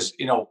LoopNet, because,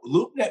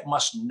 LoopNet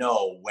must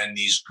know when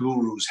these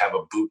gurus have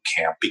a boot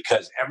camp,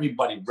 because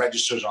everybody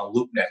registers on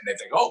LoopNet and they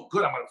think, oh,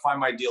 good, I'm going to find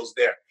my deals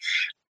there.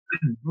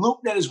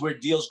 LoopNet is where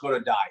deals go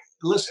to die.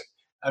 Listen,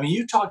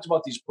 you talked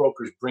about these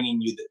brokers bringing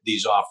you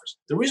these offers.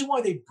 The reason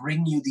why they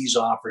bring you these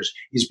offers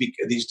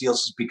these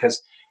deals is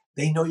because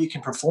they know you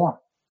can perform.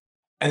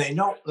 And they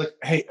know, look,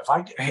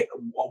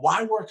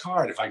 why work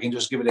hard if I can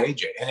just give it to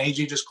AJ? And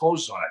AJ just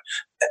closes on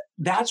it.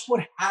 That's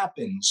what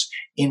happens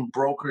in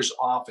brokers'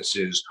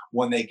 offices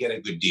when they get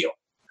a good deal.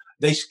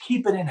 They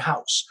keep it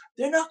in-house.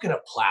 They're not going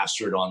to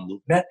plaster it on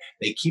LoopNet.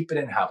 They keep it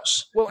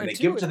in-house. Well, and they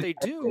give it to they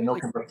do.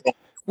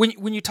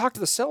 When you talk to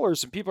the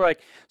sellers and people are like,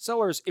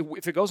 sellers,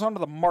 if it goes onto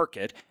the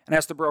market, and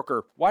ask the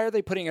broker, why are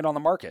they putting it on the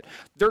market?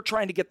 They're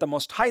trying to get the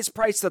most highest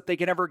price that they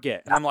can ever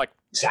get. And I'm like,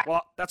 exactly.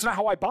 Well, that's not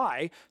how I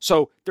buy.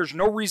 So there's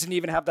no reason to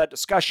even have that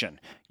discussion.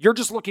 You're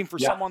just looking for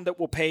someone that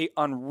will pay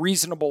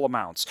unreasonable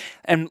amounts.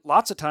 And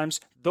lots of times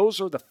those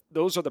are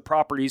the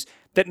properties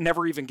that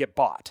never even get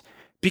bought.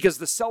 Because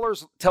the seller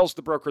tells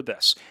the broker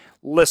this: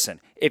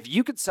 listen, if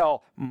you could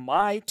sell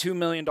my $2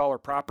 million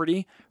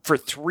property for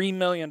 $3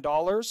 million,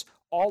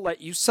 I'll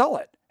let you sell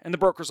it. And the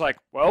broker's like,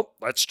 well,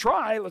 let's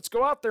try. Let's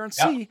go out there and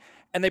see.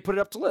 And they put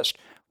it up to list.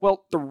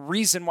 Well, the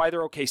reason why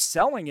they're okay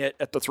selling it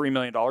at the $3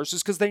 million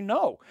is because they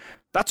know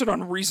that's an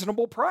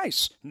unreasonable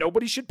price.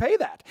 Nobody should pay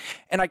that.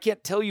 And I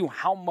can't tell you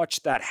how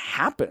much that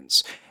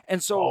happens.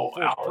 And so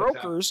for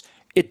brokers,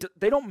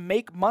 they don't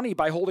make money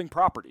by holding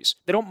properties.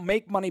 They don't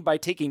make money by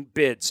taking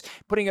bids,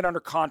 putting it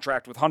under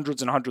contract with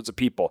hundreds and hundreds of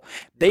people.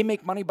 They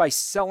make money by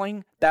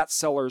selling that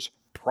seller's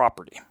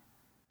property.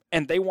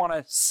 And they want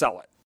to sell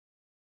it.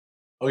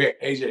 Okay,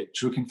 AJ,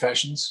 true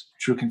confessions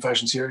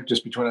here,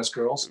 just between us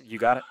girls. You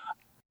got it.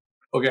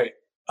 Okay,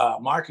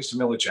 Marcus &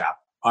 Millichap,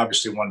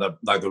 obviously one of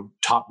the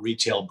top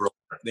retail brokers.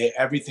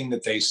 Everything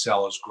that they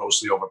sell is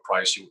grossly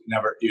overpriced. You'd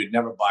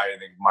never buy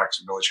anything from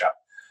Marcus & Millichap.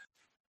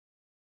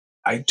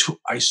 I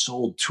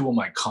sold 2 of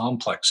my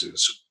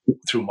complexes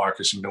through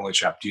Marcus &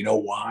 Millichap. Do you know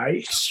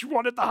why? You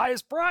wanted the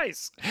highest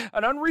price,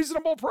 an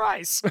unreasonable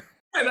price.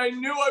 And I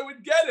knew I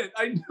would get it.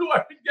 And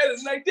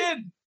I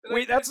did.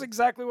 Wait, that's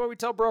exactly what we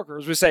tell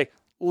brokers. We say,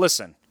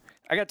 listen,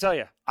 I got to tell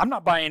you, I'm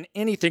not buying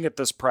anything at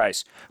this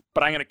price,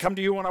 but I'm going to come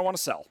to you when I want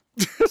to sell.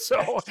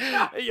 So,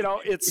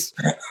 it's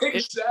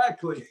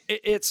exactly.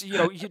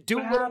 You do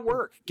a little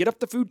work, get up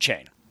the food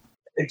chain.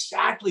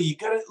 Exactly. You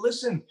got to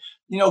listen,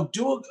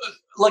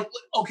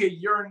 okay,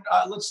 you're in,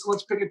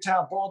 let's pick a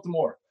town,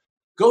 Baltimore.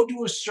 Go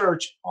do a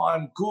search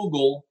on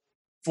Google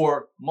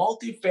for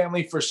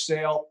multifamily for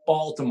sale,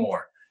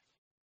 Baltimore.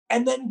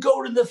 And then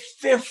go to the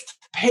 5th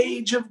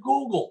page of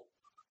Google.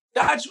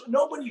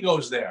 Nobody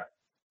goes there.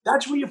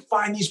 That's where you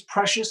find these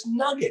precious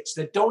nuggets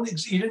that you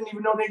didn't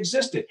even know they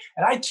existed.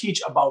 And I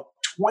teach about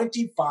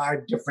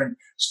 25 different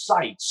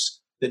sites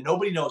that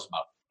nobody knows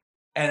about.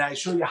 And I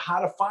show you how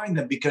to find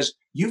them because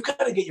you've got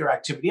to get your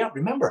activity up.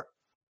 Remember,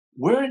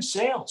 we're in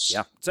sales.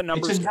 Yeah, it's a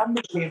numbers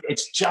game.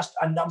 It's just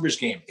a numbers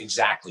game.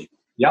 Exactly.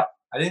 Yep.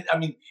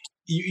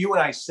 You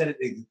and I said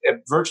it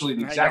at virtually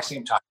the exact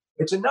same time.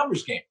 It's a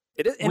numbers game.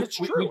 It is, and it's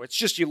true. It's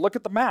just you look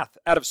at the math.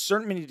 Out of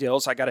certain many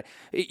deals,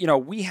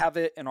 we have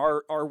it in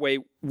our way.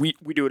 We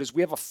do it is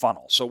we have a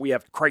funnel. So we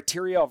have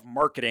criteria of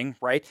marketing,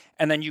 right?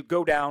 And then you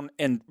go down,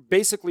 and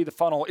basically the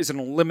funnel is an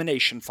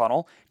elimination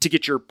funnel to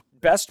get your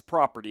best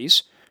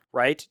properties,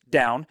 right,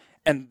 down.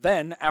 And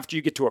then after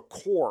you get to a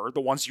core,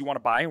 the ones you want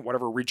to buy in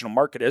whatever regional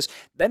market is,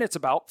 then it's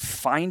about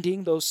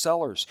finding those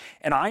sellers.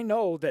 And I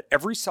know that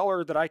every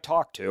seller that I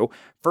talk to,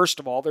 first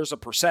of all, there's a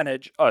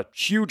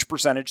huge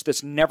percentage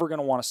that's never going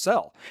to want to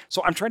sell.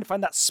 So I'm trying to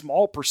find that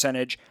small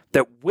percentage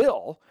that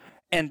will.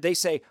 And they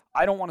say,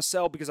 I don't want to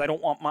sell because I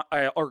don't want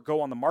or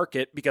go on the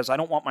market because I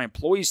don't want my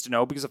employees to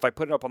know, because if I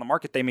put it up on the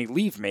market, they may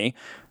leave me.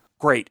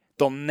 Great.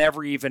 They'll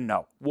never even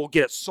know. We'll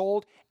get it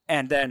sold,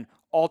 and then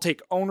I'll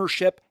take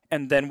ownership,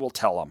 and then we'll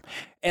tell them.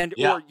 And,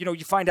 or,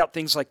 you find out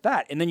things like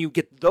that. And then you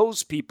get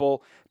those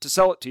people to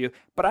sell it to you.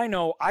 But I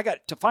know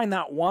to find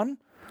that one,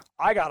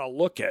 I got to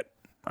look at,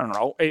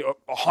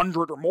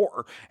 100 or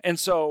more. And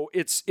so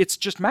it's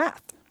just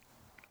math.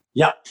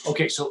 Yeah.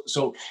 Okay. So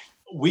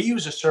we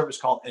use a service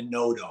called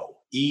Enodo,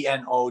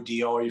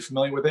 Enodo. Are you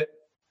familiar with it?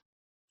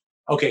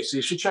 Okay. So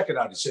you should check it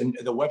out. It's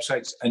the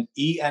website's an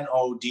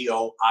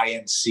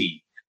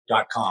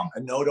ENODOINC.com,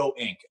 Enodo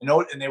Inc.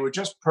 And they were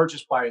just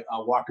purchased by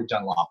Walker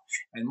Dunlop.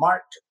 And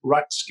Mark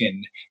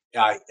Rutskin,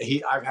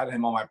 I've had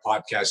him on my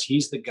podcast.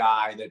 He's the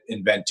guy that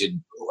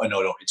invented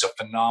Enodo. It's a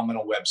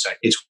phenomenal website.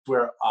 It's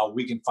where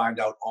we can find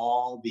out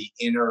all the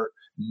inner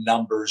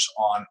numbers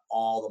on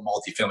all the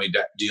multifamily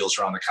deals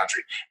around the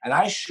country. And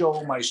I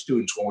show my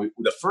students,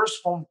 the first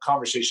phone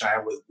conversation I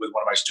have with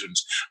one of my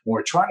students, when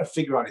we're trying to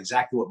figure out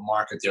exactly what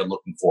market they're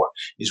looking for,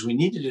 is we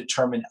need to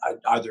determine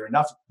are there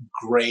enough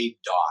gray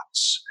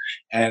dots?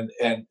 And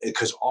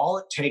because all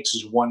it takes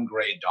is one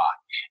gray dot.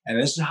 And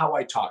this is how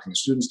I talk, and the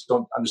students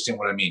don't understand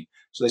what I mean.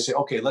 So they say,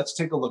 okay, let's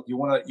take a look. You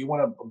want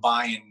to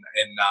buy in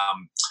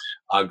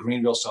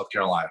Greenville, South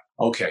Carolina.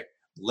 Okay,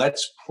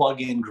 let's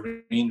plug in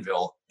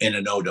Greenville in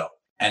Enodo.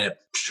 And it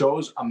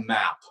shows a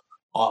map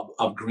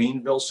of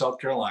Greenville, South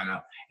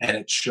Carolina, and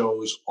it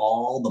shows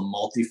all the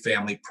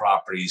multifamily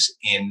properties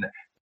in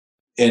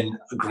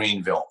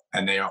Greenville,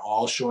 and they are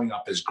all showing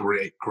up as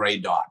gray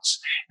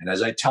dots. And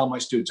as I tell my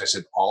students, I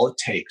said, all it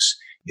takes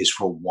is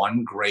for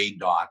one gray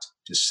dot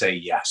to say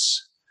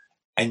yes,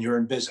 and you're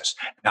in business.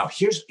 Now,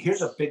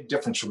 here's a big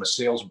difference from a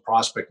sales and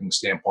prospecting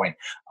standpoint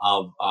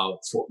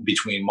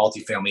between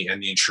multifamily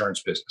and the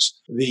insurance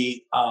business.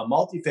 The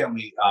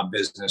multifamily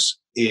business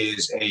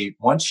is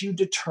once you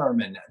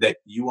determine that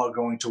you are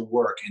going to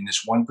work in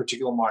this one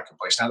particular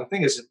marketplace. Now, the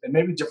thing is, it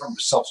may be different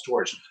for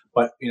self-storage,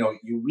 but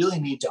you really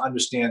need to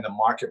understand the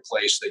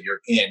marketplace that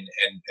you're in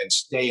and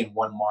stay in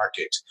one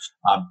market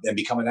and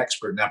become an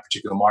expert in that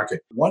particular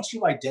market. Once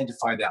you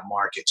identify that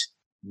market,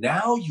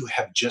 now you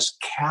have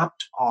just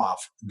capped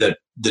off the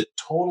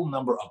total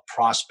number of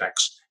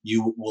prospects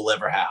you will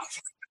ever have.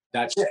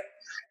 That's it.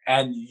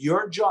 And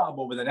your job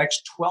over the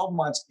next 12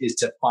 months is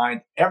to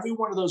find every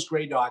one of those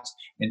gray dots,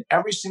 and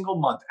every single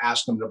month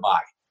ask them to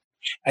buy.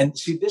 And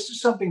see, this is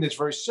something that's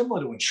very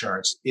similar to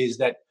insurance, is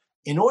that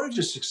in order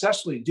to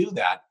successfully do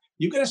that,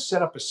 you're going to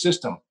set up a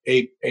system,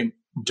 a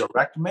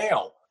direct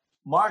mail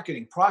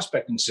marketing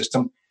prospecting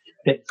system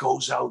that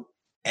goes out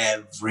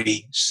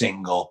every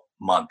single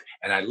month.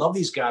 And I love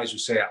these guys who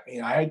say,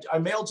 I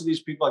mailed to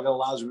these people, I got a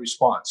lousy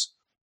response.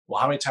 Well,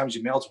 how many times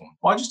you mailed to them?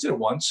 Well, I just did it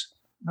once.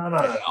 No.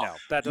 No,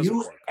 that doesn't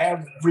work.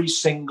 Every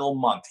single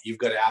month, you've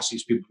got to ask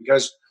these people,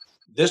 because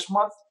this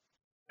month,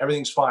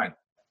 everything's fine.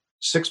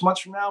 6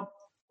 months from now,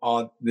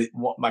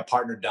 my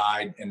partner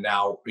died, and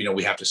now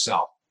we have to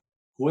sell.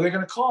 Who are they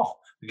going to call?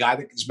 The guy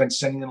that's been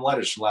sending in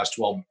letters for the last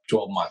 12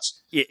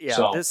 months. Yeah,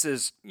 so, this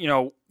is,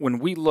 when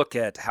we look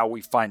at how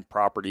we find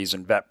properties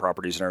and vet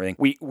properties and everything,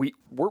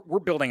 we're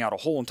building out a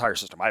whole entire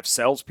system. I have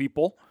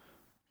salespeople.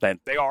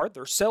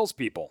 They're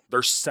salespeople.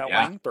 They're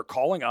selling, They're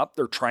calling up,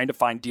 they're trying to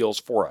find deals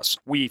for us.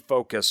 We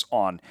focus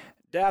on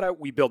data.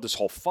 We build this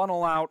whole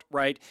funnel out,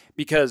 right?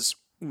 Because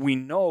we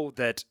know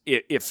that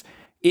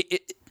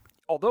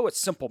although it's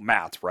simple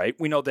math, right?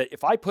 We know that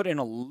if I put in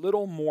a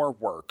little more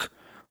work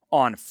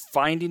on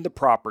finding the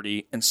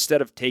property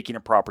instead of taking a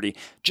property,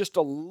 just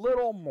a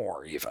little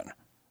more even,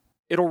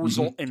 it'll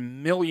result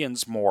in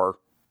millions more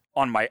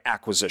on my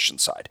acquisition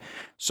side.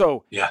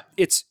 So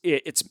it's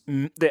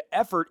the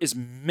effort is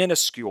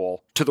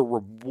minuscule to the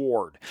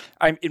reward.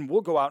 And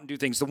we'll go out and do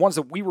things. The ones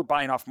that we were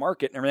buying off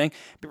market and everything,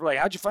 people are like,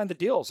 how'd you find the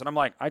deals? And I'm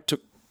like,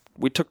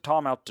 we took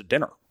Tom out to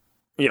dinner.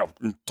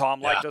 And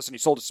Tom liked us and he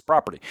sold us the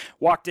property.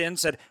 Walked in,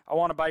 said, I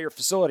want to buy your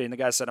facility. And the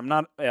guy said, I'm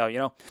not,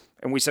 and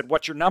we said,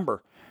 what's your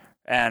number?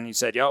 And he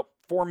said,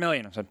 $4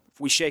 million. I said, if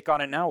we shake on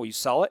it now, will you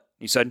sell it?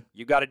 He said,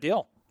 you got a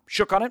deal.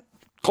 Shook on it,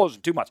 closed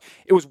in 2 months.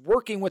 It was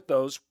working with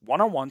those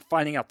one-on-one,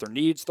 finding out their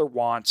needs, their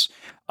wants,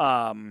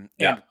 and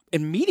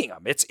meeting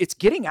them. It's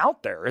getting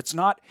out there. It's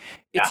not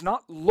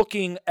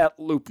looking at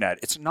LoopNet.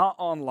 It's not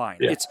online.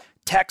 Yeah. It's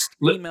text,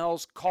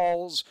 emails,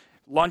 calls,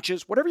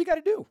 lunches, whatever you got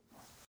to do.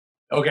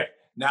 Okay.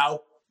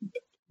 Now,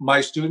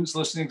 my students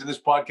listening to this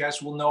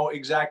podcast will know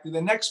exactly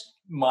the next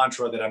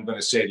mantra that I'm going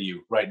to say to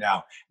you right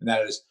now. And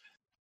that is,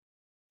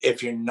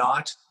 if you're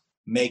not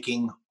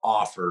making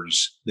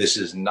offers, this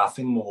is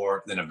nothing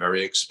more than a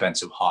very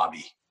expensive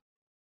hobby.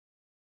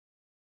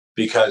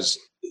 Because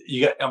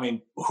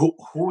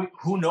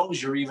who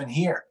knows you're even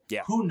here?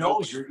 Yeah. Who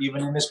knows you're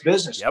even in this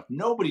business? Yep.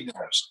 Nobody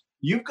knows.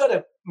 You've got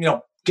to,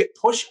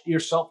 push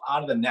yourself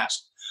out of the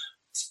nest.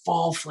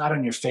 Fall flat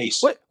on your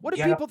face. What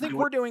do people think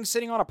we're doing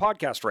sitting on a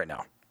podcast right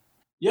now?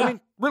 Yeah. I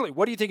mean, really,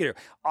 what do you think I do?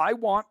 I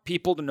want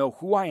people to know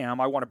who I am.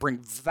 I want to bring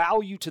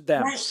value to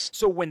them. Yes.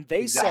 So when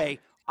they say,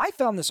 I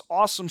found this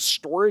awesome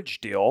storage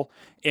deal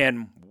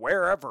in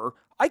wherever,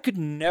 I could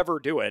never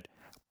do it,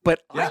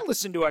 but I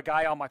listen to a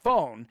guy on my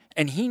phone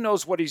and he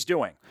knows what he's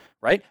doing,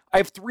 right? I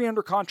have 3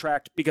 under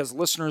contract because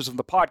listeners of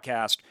the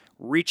podcast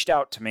reached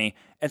out to me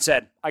and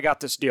said, I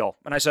got this deal.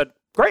 And I said,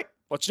 great,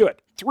 let's do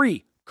it.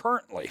 3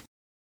 currently.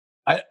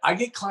 I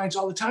get clients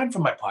all the time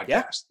from my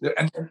podcast. Yeah.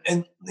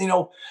 And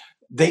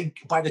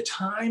by the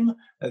time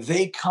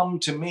they come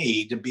to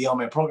me to be on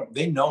my program,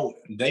 they know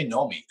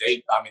me.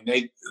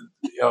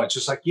 It's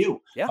just like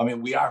you. Yeah. I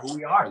mean, we are who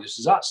we are. This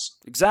is us.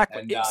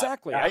 Exactly.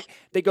 Exactly.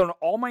 They go to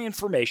all my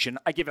information.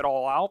 I give it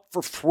all out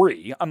for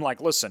free. I'm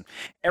like, listen,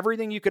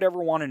 everything you could ever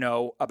want to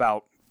know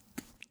about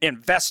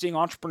investing,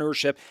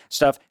 entrepreneurship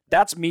stuff,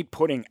 that's me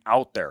putting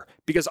out there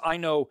because I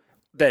know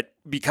that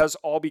because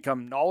I'll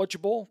become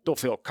knowledgeable, they'll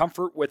feel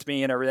comfort with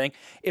me and everything.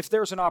 If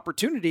there's an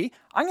opportunity,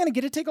 I'm going to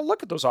get to take a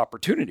look at those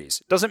opportunities.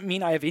 It doesn't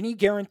mean I have any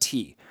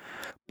guarantee,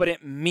 but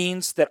it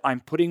means that I'm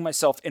putting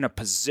myself in a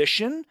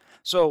position.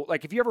 So,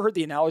 like, have you ever heard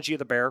the analogy of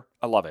the bear?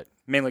 I love it,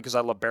 mainly because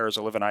I love bears.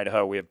 I live in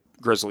Idaho. We have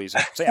grizzlies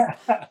and sand.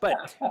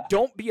 But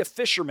don't be a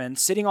fisherman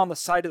sitting on the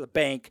side of the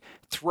bank,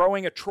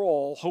 throwing a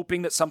troll,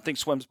 hoping that something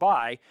swims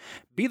by.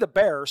 Be the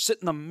bear, sit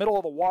in the middle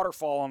of the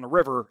waterfall on the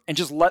river, and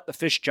just let the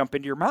fish jump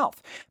into your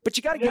mouth. But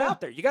you got to get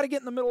out there. You got to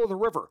get in the middle of the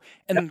river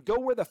and then go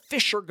where the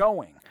fish are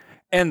going.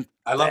 And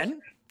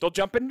then they'll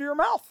jump into your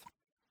mouth.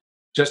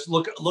 Just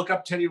look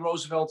up Teddy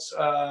Roosevelt's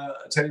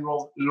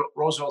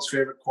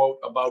favorite quote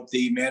about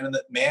the man in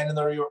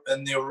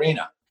the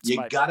arena.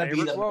 You got to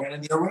be the man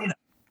in the arena.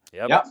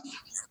 Yep.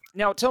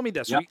 Now, tell me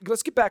this.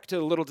 Let's get back to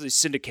a little to the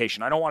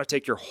syndication. I don't want to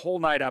take your whole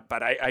night up,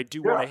 but I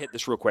do want to hit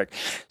this real quick.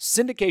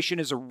 Syndication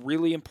is a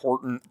really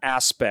important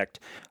aspect,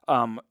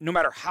 no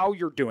matter how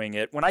you're doing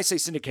it. When I say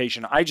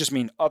syndication, I just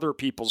mean other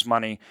people's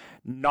money,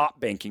 not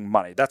banking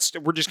money.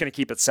 We're just going to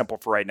keep it simple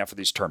for right now for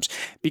these terms,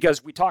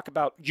 because we talk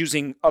about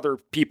using other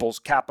people's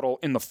capital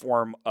in the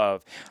form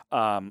of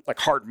like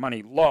hard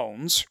money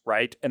loans,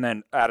 right, and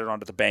then add it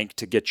onto the bank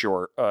to get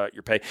your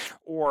pay,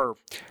 or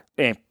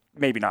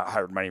maybe not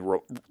hard money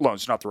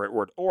loans, not the right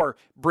word, or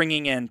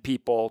bringing in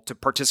people to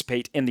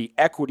participate in the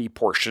equity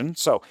portion.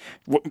 So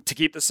to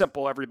keep this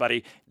simple,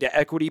 everybody, the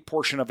equity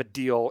portion of a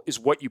deal is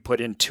what you put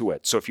into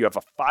it. So if you have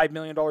a $5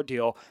 million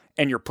deal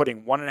and you're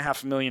putting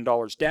 $1.5 million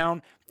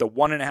down, the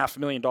 $1.5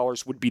 million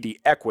would be the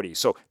equity.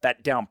 So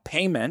that down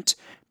payment,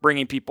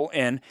 bringing people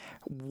in,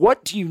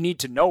 what do you need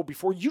to know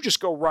before you just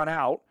go run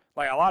out?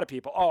 like a lot of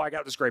people, I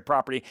got this great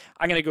property.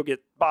 I'm going to go get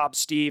Bob,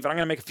 Steve, and I'm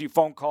going to make a few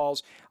phone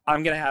calls.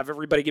 I'm going to have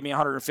everybody give me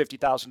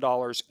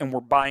 $150,000 and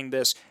we're buying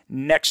this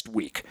next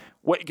week.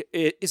 What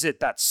is it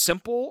that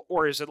simple,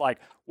 or is it like,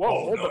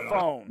 hold the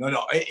phone?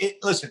 No.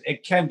 Listen,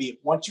 it can be,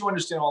 once you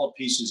understand all the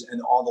pieces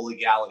and all the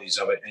legalities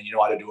of it, and you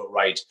know how to do it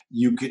right,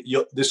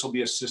 this will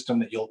be a system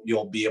that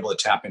you'll be able to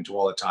tap into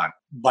all the time.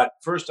 But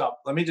first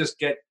up, let me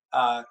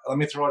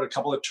throw out a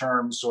couple of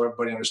terms so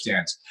everybody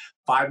understands.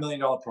 $5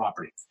 million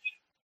property.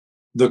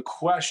 The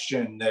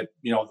question that,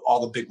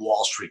 all the big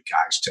Wall Street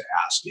guys to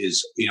ask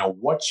is,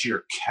 what's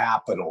your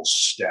capital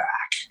stack?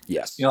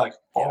 Yes. Like,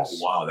 yes.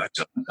 Wow,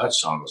 that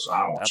sounds,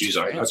 I don't know. Geez,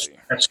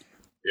 that's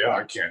yeah,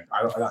 I can't.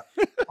 I don't know.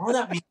 All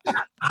that means,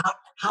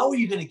 how are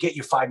you going to get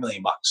your $5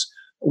 million?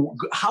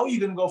 How are you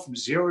going to go from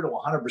 0 to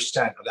 100%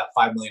 of that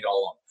 $5 million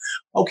loan?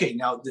 Okay,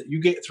 now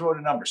throw out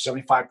a number,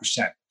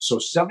 75%. So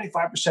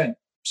 75%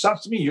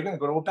 sounds to me, you're going to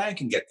go to a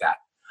bank and get that.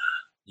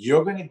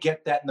 You're going to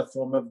get that in the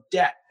form of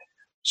debt.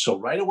 So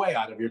right away,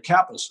 out of your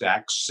capital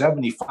stack,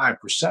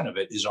 75% of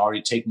it is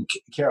already taken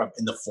care of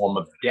in the form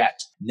of debt.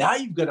 Now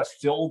you've got to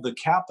fill the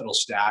capital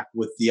stack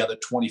with the other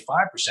 25%.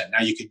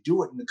 Now you could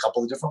do it in a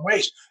couple of different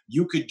ways.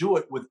 You could do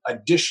it with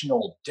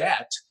additional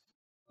debt,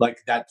 like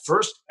that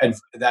first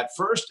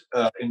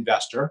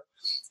investor.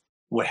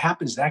 What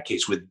happens in that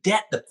case with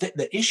debt?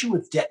 The issue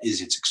with debt is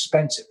it's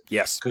expensive.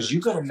 Yes, because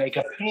you got to make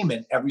a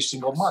payment every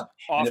single month,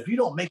 and if you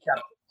don't make that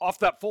off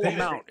that full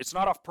amount, it's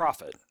not off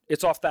profit.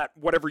 It's off that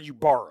whatever you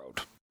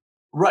borrowed.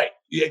 Right.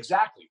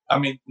 Exactly. I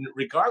mean,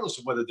 regardless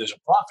of whether there's a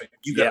profit,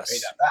 you got to pay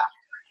that back.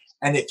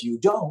 And if you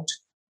don't,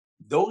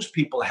 those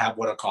people have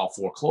what are called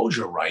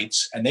foreclosure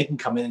rights, and they can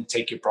come in and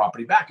take your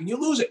property back, and you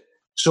lose it.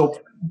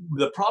 So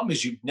the problem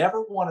is you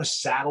never want to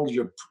saddle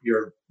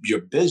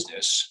your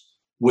business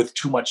with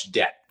too much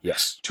debt.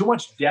 Yes. Too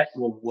much debt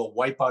will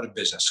wipe out a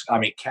business. I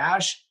mean,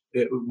 cash,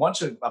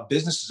 once a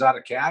business is out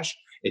of cash,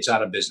 it's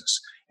out of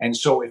business. And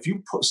so if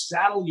you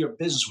saddle your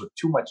business with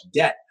too much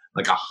debt,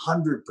 like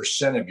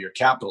 100% of your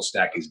capital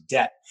stack is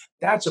debt,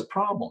 that's a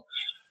problem.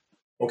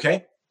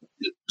 Okay.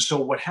 So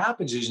what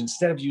happens is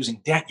instead of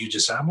using debt, you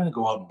just say, I'm going to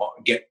go out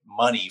and get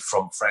money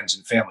from friends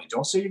and family.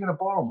 Don't say you're going to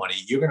borrow money.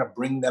 You're going to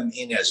bring them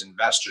in as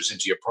investors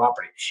into your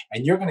property,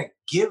 and you're going to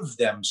give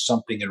them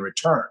something in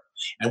return.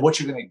 And what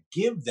you're going to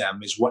give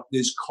them is what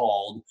is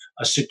called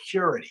a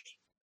security.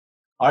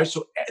 All right.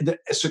 So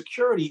a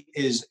security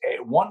is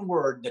one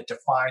word that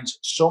defines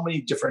so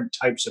many different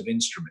types of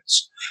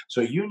instruments.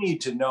 So you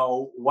need to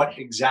know what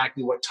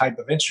type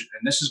of instrument,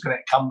 and this is going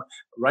to come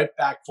right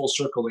back full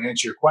circle to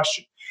answer your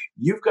question.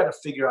 You've got to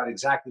figure out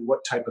exactly what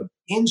type of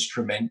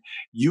instrument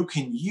you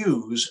can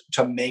use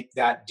to make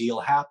that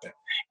deal happen.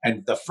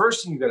 And the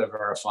first thing you've got to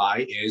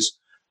verify is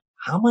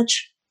how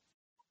much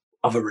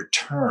of a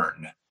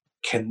return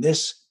can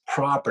this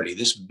property,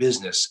 this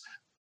business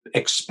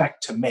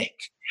expect to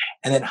make?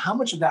 And then how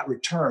much of that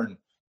return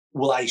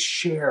will I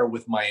share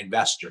with my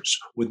investors,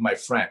 with my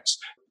friends?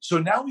 So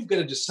now we've got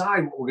to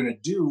decide what we're going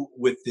to do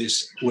with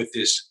this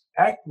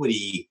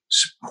equity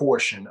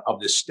portion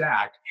of the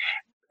stack.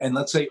 And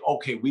let's say,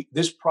 okay,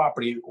 this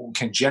property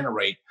can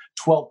generate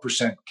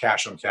 12%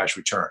 cash on cash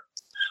return.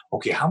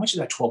 Okay, how much of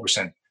that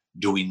 12%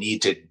 do we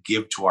need to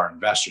give to our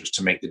investors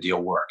to make the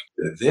deal work?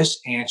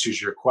 This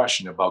answers your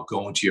question about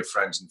going to your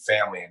friends and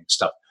family and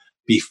stuff.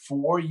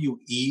 Before you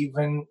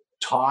even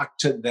talk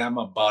to them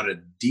about a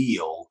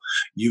deal,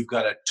 you've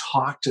got to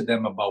talk to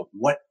them about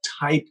what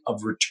type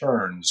of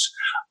returns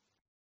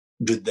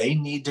do they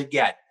need to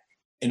get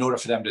in order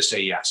for them to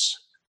say yes.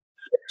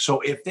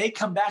 So if they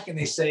come back and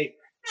they say,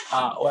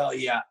 well,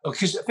 yeah,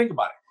 because think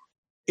about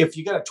it. If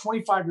you got a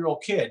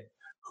 25-year-old kid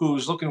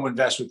who's looking to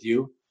invest with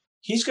you,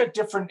 he's got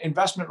different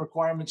investment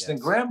requirements than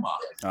grandma.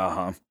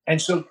 Uh-huh. And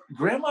so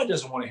grandma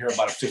doesn't want to hear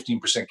about a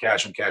 15%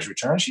 cash on cash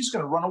return. She's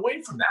going to run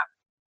away from that.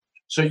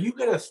 So you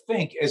got to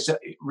think,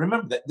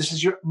 remember that this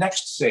is your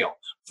next sale.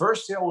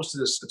 First sale was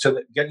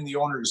getting the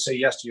owner to say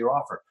yes to your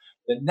offer.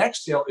 The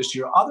next sale is to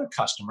your other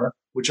customer,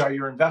 which are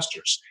your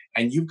investors.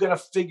 And you've got to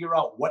figure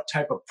out what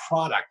type of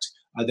product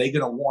are they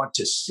going to want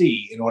to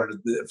see in order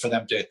for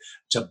them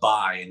to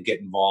buy and get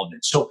involved in.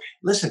 So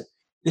listen,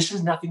 this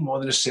is nothing more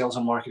than a sales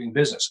and marketing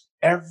business.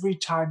 Every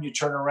time you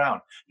turn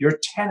around, your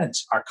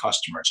tenants are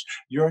customers.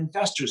 Your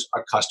investors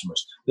are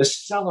customers. The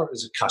seller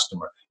is a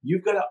customer.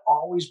 You've got to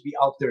always be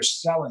out there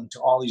selling to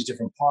all these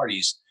different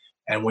parties.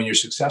 And when you're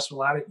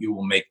successful at it, you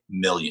will make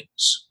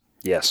millions.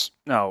 Yes.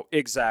 No,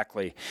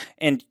 exactly.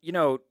 And,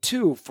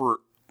 too, for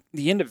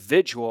the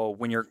individual,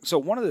 so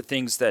one of the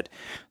things the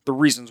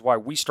reasons why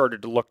we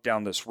started to look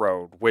down this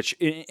road, which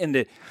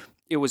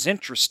it was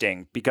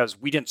interesting because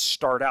we didn't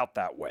start out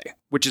that way,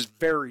 which is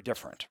very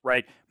different,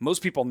 right?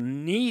 Most people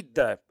need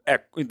the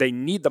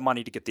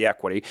money to get the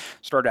equity.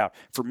 Start out.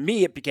 For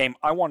me, it became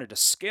I wanted to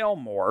scale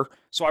more,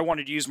 so I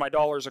wanted to use my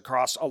dollars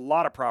across a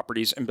lot of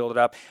properties and build it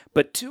up.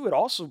 But two, it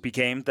also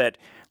became that,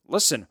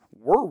 listen,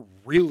 we're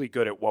really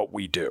good at what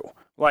we do.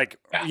 Like,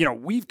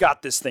 we've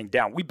got this thing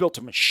down. We built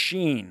a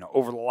machine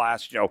over the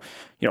last,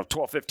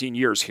 12, 15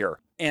 years here.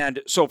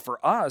 And so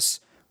for us,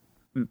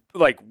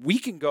 like we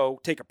can go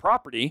take a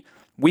property,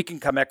 we can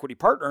come equity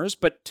partners,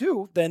 but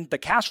two, then the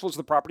cash flows of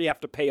the property have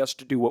to pay us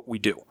to do what we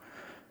do.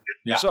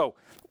 Yeah. So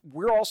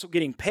we're also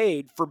getting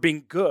paid for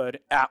being good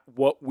at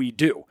what we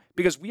do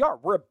because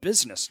we're a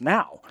business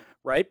now,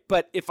 right?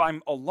 But if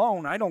I'm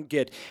alone, I don't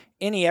get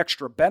any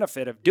extra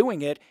benefit of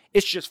doing it.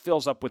 It just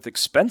fills up with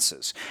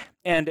expenses.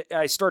 And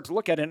I start to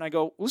look at it and I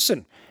go,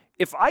 listen,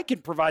 if I can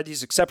provide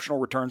these exceptional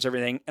returns,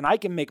 everything, and I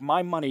can make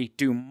my money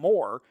do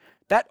more,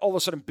 that all of a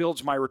sudden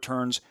builds my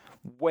returns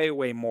way,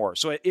 way more.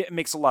 So it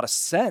makes a lot of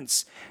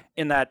sense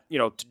in that,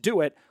 to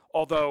do it,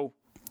 although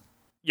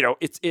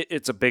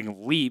it's a big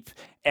leap,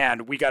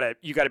 and you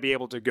gotta be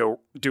able to go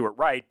do it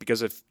right,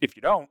 because if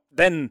you don't,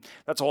 then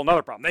that's a whole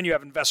nother problem. Then you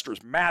have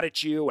investors mad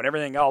at you and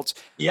everything else.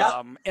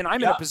 Yeah. And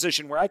I'm in a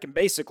position where I can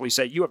basically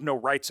say you have no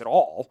rights at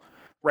all,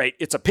 right?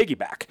 It's a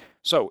piggyback.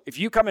 So if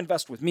you come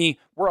invest with me,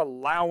 we're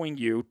allowing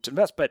you to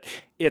invest. But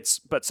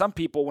some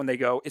people, when they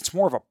go, it's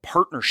more of a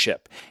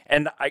partnership.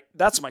 And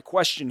that's my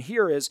question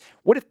here is,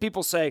 what if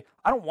people say,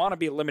 I don't want to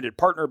be a limited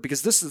partner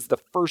because this is the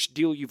first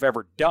deal you've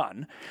ever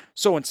done.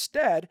 So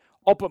instead,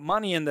 I'll put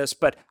money in this,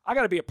 but I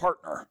got to be a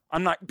partner.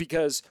 I'm not,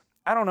 because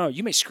I don't know,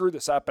 you may screw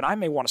this up and I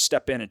may want to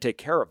step in and take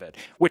care of it,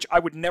 which I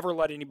would never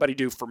let anybody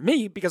do for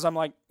me, because I'm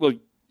like, well,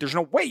 there's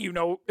no way you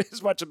know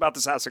as much about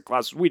this asset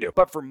class as we do.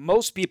 But for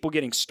most people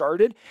getting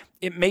started,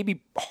 it may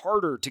be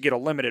harder to get a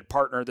limited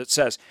partner that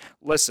says,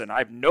 listen, I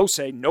have no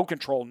say, no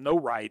control, no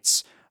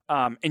rights,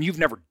 and you've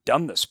never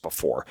done this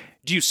before.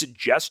 Do you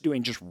suggest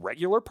doing just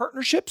regular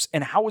partnerships?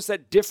 And how is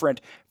that different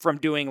from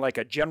doing like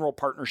a general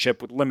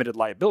partnership with limited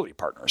liability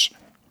partners?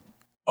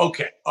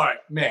 Okay. All right,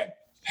 man.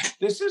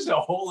 This is a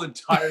whole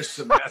entire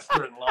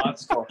semester in law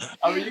school.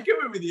 I mean, you're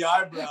giving me the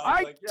eyebrows.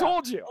 I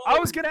told you. I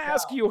was going to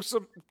ask you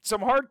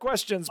some hard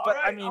questions, but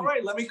all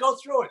right. Let me go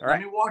through it. Let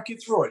me walk you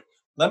through it.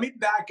 Let me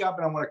back up,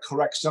 and I'm going to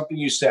correct something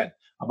you said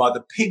about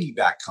the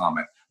piggyback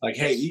comment. Like,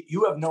 hey,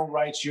 you have no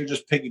rights. You're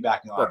just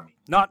piggybacking on me.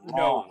 Not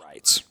no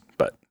rights,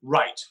 but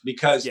right,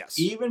 because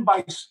even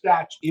by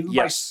statute,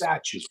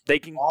 they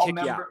can kick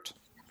you out.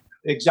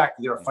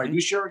 Exactly. They're a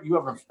fiduciary. You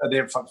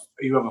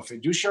have a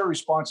fiduciary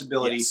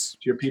responsibility to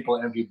your people.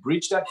 And if you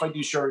breach that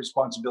fiduciary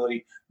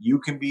responsibility, you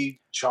can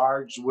be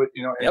charged with,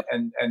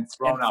 and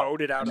thrown out.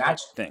 Voted out of that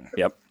thing.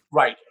 Yep.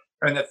 Right.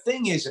 And the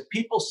thing is, if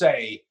people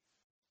say,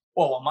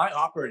 well, my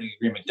operating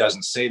agreement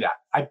doesn't say that.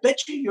 I bet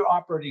you your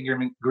operating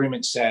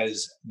agreement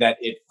says that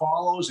it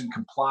follows and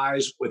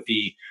complies with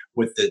the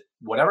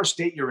whatever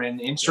state you're in,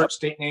 insert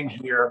state name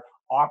here,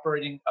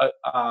 operating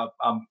a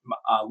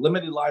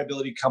limited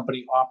liability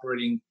company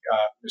operating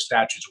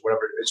statutes, or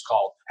whatever it's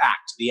called,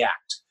 the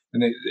act.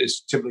 And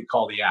it's typically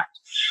called the act.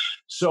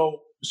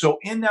 So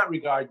in that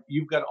regard,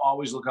 you've got to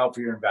always look out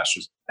for your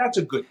investors. That's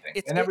a good thing.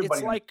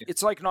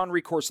 It's like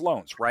non-recourse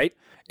loans, right?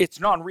 It's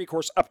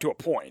non-recourse up to a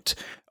point.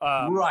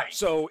 Right.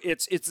 So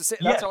it's the same.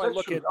 That's how I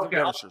look at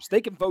investors.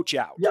 They can vote you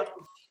out. Yeah.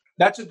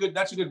 That's a good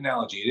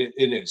analogy.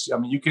 It is. I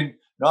mean, you can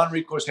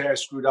non-recourse. Hey, I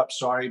screwed up.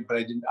 Sorry,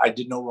 but I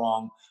did no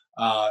wrong.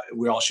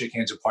 We all shake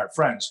hands and part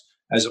friends,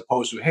 as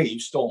opposed to, hey, you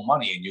stole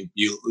money and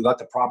you let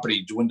the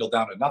property dwindle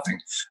down to nothing.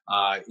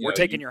 We're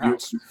taking your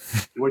house.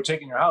 We're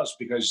taking your house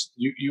because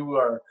you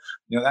are,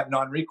 that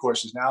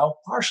non-recourse is now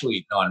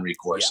partially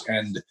non-recourse. Yeah.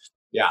 And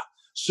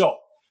so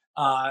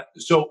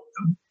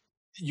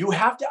you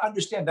have to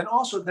understand. Then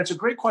also, that's a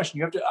great question.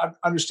 You have to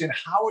understand,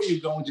 how are you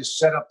going to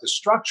set up the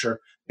structure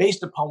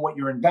based upon what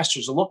your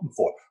investors are looking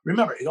for?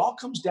 Remember, it all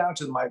comes down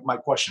to my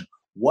question.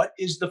 What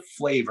is the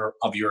flavor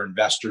of your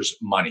investors'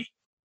 money?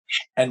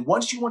 And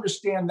once you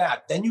understand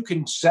that, then you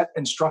can set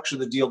and structure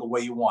the deal the way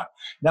you want.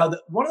 Now,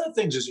 one of the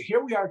things is,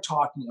 here we are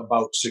talking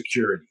about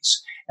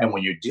securities. And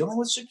when you're dealing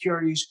with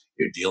securities,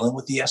 you're dealing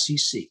with the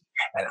SEC.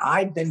 And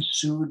I've been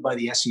sued by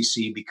the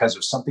SEC because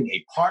of something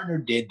a partner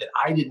did that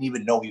I didn't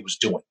even know he was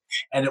doing.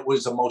 And it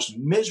was the most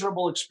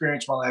miserable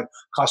experience of my life,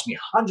 cost me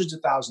hundreds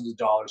of thousands of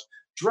dollars,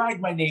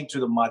 dragged my name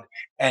through the mud,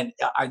 and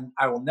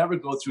I will never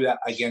go through that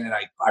again. And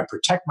I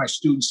protect my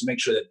students to make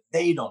sure that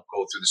they don't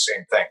go through the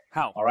same thing.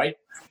 How? All right.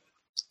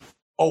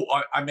 Oh,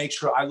 I make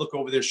sure I look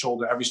over their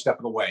shoulder every step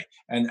of the way.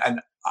 And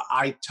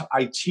I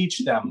teach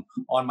them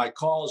on my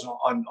calls,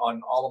 on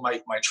all of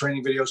my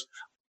training videos.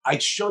 I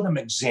show them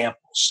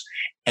examples,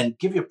 and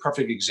give you a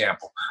perfect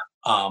example.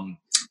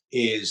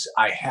 Is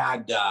I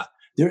had,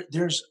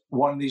 there's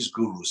one of these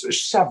gurus.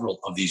 There's several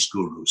of these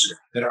gurus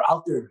that are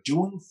out there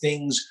doing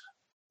things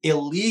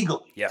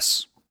illegally.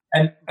 Yes.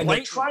 And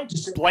they're trying to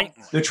say,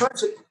 blatantly. They're trying to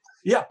say,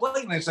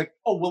 blatantly. It's like,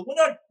 oh, well,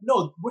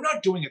 we're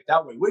not doing it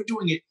that way. We're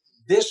doing it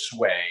this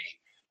way.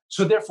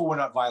 So therefore we're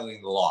not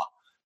violating the law.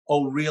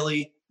 Oh,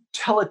 really?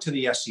 Tell it to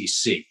the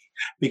SEC,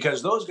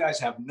 because those guys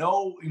have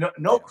no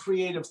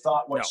creative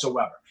thought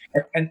whatsoever.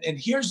 No. And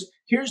here's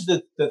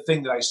the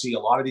thing that I see a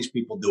lot of these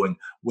people doing,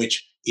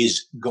 which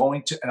is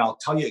going to, and I'll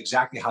tell you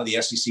exactly how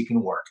the SEC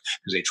can work,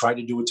 because they tried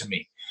to do it to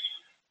me.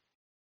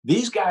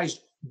 These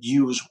guys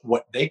use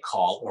what they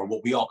call, or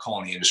what we all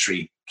call in the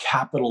industry,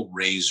 capital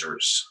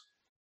raisers.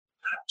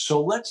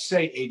 So let's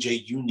say,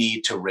 AJ, you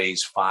need to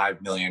raise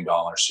 $5 million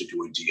to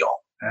do a deal.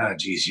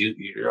 geez,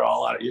 you're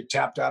all out. You're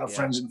tapped out of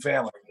friends and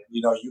family.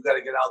 You got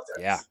to get out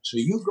there. Yeah. So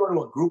you go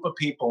to a group of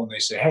people and they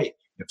say, hey,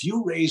 if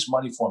you raise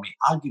money for me,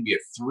 I'll give you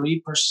a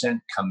 3%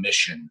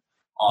 commission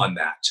on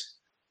that.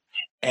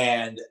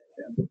 And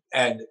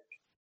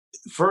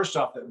first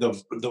off,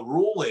 the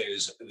rule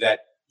is that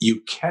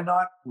you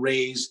cannot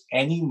raise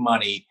any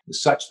money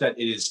such that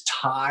it is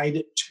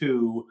tied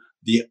to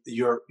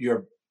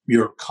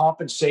your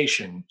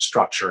compensation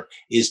structure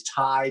is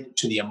tied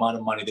to the amount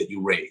of money that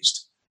you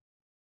raised.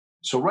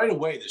 So right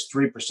away, this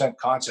 3%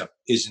 concept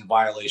is in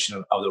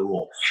violation of the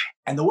rule.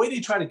 And the way they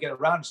try to get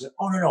around it is that,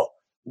 oh, no,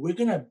 we're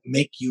going to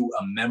make you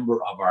a member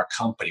of our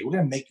company. We're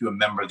going to make you a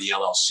member of the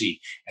LLC,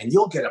 and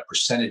you'll get a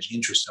percentage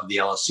interest of the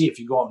LLC if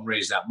you go out and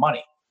raise that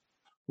money.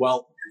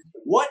 Well,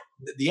 what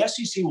the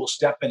SEC will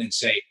step in and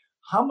say,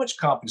 how much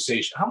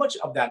compensation, how much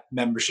of that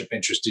membership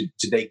interest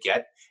did they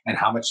get, and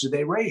how much did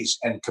they raise,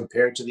 and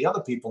compared to the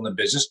other people in the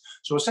business?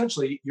 So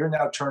essentially, you're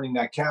now turning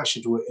that cash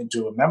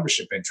into a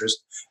membership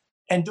interest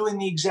and doing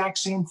the exact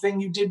same thing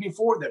you did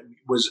before that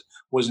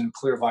was in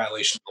clear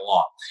violation of the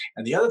law.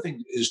 And the other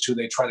thing is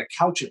they try to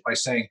couch it by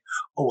saying,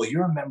 oh, well,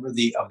 you're a member of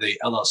the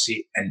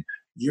LLC, and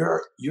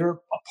you're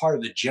a part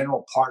of the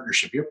general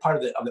partnership. You're part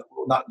of the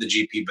not the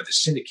GP, but the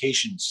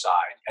syndication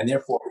side. And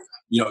therefore,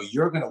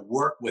 you're going to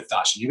work with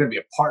us, and you're going to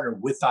be a partner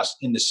with us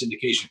in the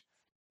syndication.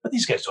 But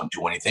these guys don't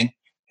do anything.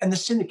 And the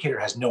syndicator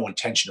has no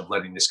intention of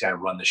letting this guy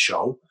run the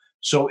show.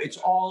 So it's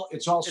all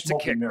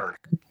smoke and mirror.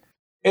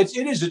 It's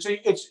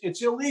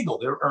illegal.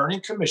 They're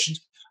earning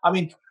commissions. I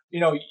mean,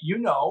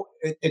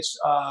 it's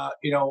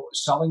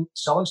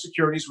selling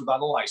securities without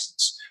a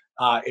license.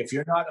 If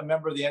you're not a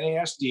member of the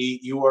NASD,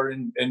 you are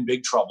in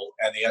big trouble,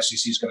 and the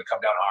SEC is going to come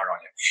down hard on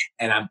you.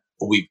 And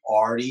we've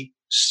already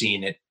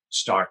seen it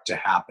start to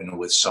happen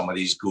with some of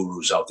these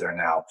gurus out there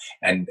now,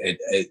 and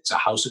it's a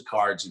house of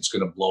cards. It's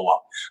going to blow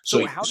up.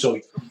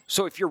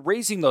 So if you're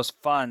raising those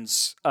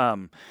funds,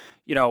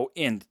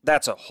 and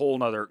that's a whole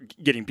nother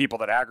getting people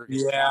that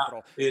aggregate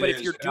capital. But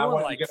if you're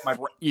doing like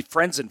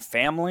friends and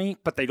family,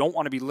 but they don't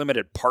want to be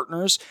limited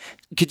partners,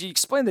 could you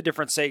explain the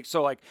difference?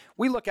 So like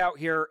we look out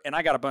here and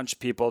I got a bunch of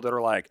people that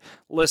are like,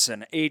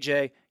 listen,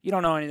 AJ, you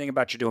don't know anything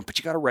about what you're doing, but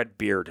you got a red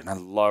beard, and I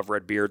love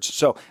red beards.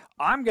 So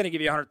I'm going to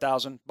give you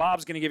 100,000.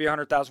 Bob's going to give you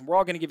 100,000. We're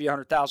all going to give you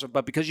 100,000.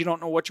 But because you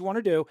don't know what you want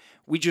to do,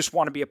 we just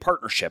want to be a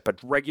partnership, a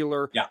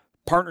regular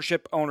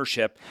partnership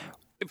ownership.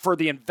 For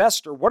the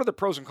investor, what are the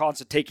pros and cons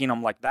to taking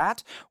them like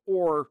that?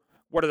 Or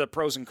what are the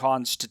pros and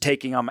cons to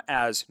taking them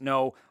as,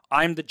 no,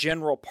 I'm the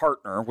general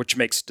partner, which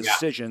makes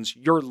decisions,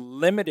 you're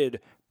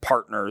limited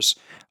partners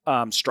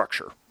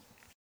structure?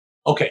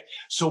 Okay,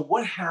 so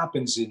what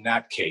happens in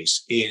that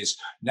case is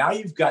now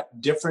you've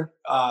got different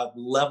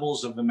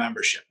levels of the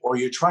membership, or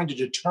you're trying to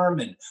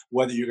determine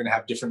whether you're going to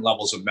have different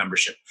levels of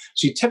membership.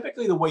 See,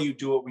 typically the way you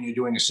do it when you're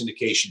doing a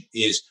syndication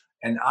is,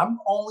 and I'm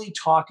only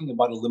talking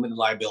about a limited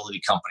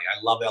liability company. I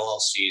love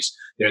LLCs.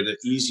 They're the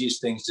easiest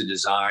things to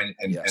design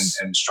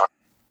and structure.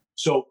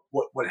 So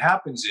what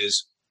happens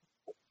is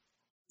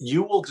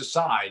you will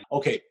decide,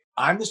 okay,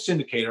 I'm the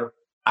syndicator.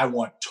 I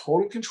want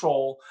total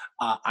control.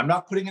 I'm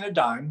not putting in a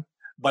dime,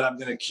 but I'm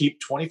going to keep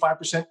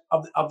 25%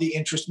 of the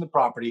interest in the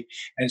property.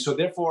 And so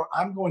therefore,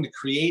 I'm going to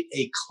create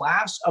a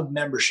class of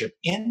membership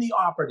in the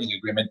operating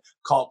agreement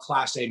called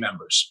Class A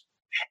members.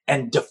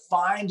 And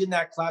defined in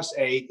that Class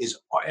A is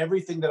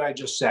everything that I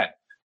just said.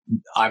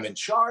 I'm in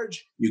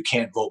charge. You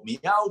can't vote me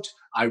out.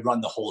 I run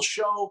the whole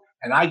show,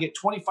 and I get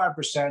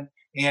 25%,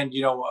 and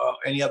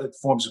any other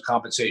forms of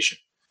compensation.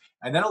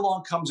 And then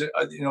along comes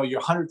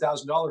your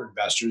 $100,000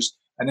 investors,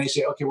 and they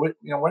say, okay, we're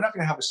not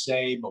going to have a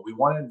say, but we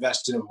want to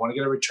invest in it. We want to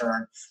get a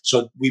return.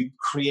 So we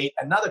create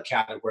another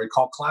category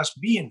called Class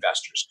B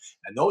investors,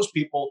 and those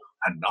people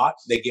are not.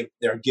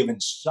 They're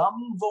given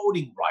some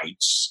voting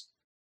rights.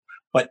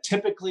 But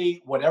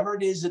typically, whatever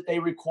it is that they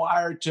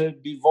require to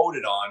be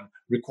voted on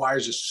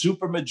requires a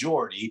super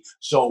majority.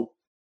 So,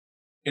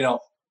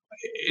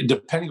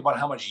 depending upon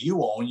how much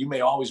you own, you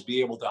may always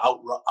be able to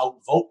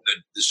outvote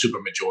the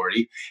super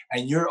majority,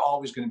 and you're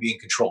always going to be in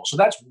control. So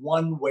that's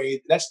one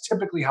way. That's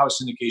typically how a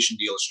syndication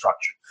deal is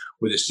structured,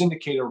 where the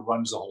syndicator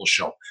runs the whole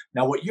show.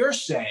 Now, what you're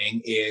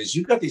saying is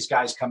you've got these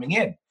guys coming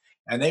in,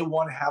 and they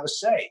want to have a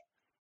say.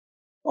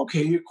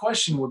 Okay, your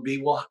question would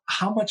be, well,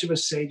 how much of a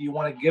say do you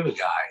want to give a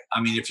guy?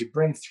 I mean, if you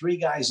bring three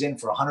guys in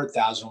for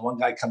 100,000, one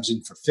guy comes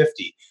in for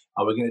 50,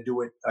 are we going to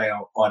do it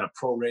on a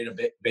pro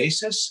rata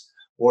basis,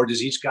 or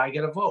does each guy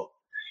get a vote?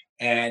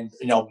 And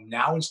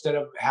now instead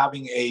of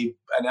having an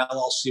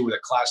LLC with a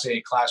Class A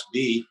and Class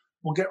B,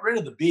 we'll get rid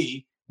of the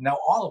B. Now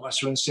all of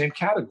us are in the same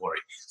category,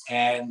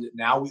 and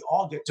now we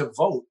all get to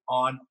vote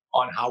on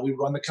how we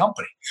run the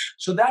company.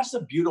 So that's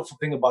the beautiful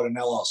thing about an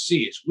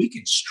LLC is we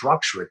can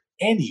structure it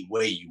any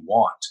way you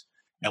want,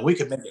 and we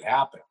can make it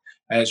happen.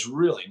 And it's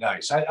really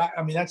nice.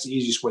 I mean, that's the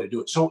easiest way to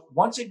do it. So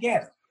once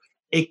again,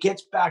 it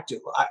gets back to,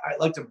 I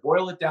like to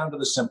boil it down to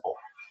the simple.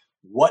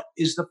 What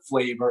is the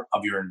flavor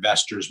of your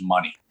investor's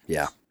money?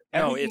 Yeah.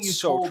 No, it's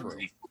so true.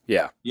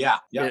 Yeah. Yeah.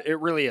 Yeah. It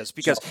really is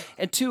because,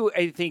 and two,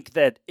 I think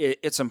that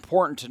it's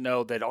important to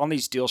know that on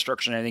these deal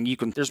structures and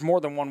everything, there's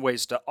more than one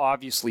ways to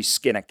obviously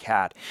skin a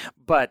cat,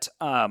 but,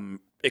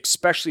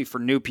 especially for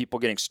new people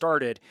getting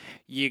started,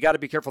 you got to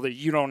be careful that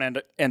you don't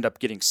end up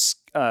getting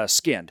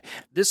skinned.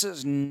 This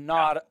is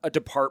not a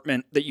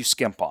department that you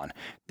skimp on.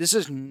 This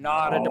is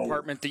not a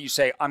department that you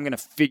say, I'm going to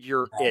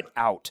figure it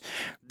out.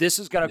 This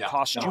is going to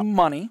cost you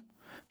money.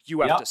 You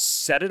have to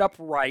set it up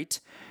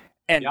right.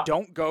 And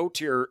don't go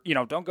to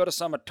don't go to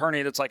some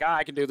attorney that's like,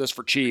 I can do this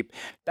for cheap.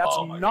 That's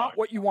not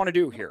what you want to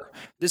do here.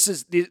 This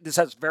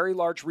has very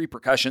large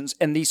repercussions,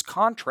 and these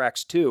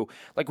contracts too.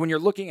 Like when you're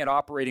looking at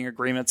operating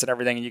agreements and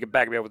everything, and you can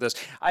back me up with this.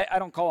 I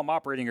don't call them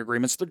operating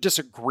agreements; they're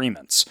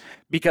disagreements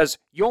because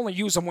you only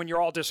use them when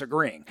you're all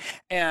disagreeing,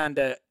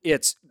 and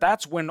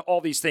that's when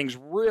all these things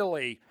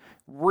really,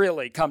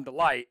 really come to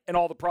light, and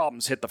all the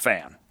problems hit the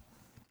fan.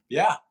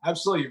 Yeah,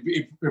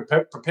 absolutely.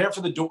 Prepare for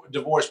the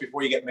divorce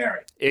before you get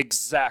married.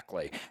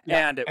 Exactly.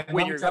 Yeah. And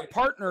when you've got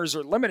partners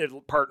or limited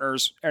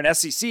partners or an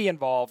SEC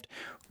involved,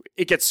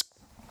 it gets,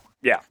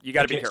 you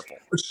got to be careful.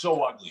 It's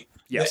so ugly.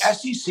 Yes.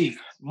 The SEC,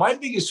 my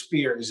biggest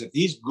fear is that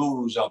these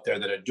gurus out there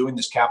that are doing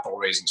this capital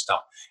raising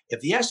stuff, if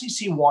the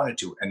SEC wanted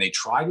to, and they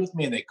tried with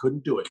me and they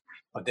couldn't do it,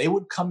 but they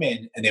would come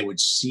in and they would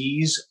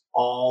seize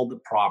all the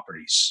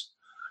properties.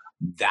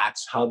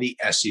 That's how the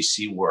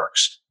SEC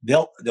works.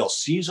 They'll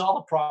seize all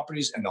the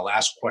properties and they'll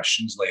ask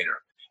questions later.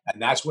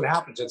 And that's what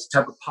happens. That's the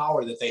type of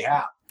power that they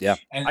have. Yeah.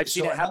 And I've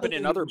seen it happen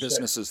in other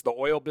businesses. The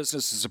oil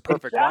business is a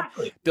perfect one.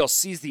 They'll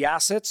seize the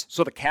assets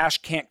so the cash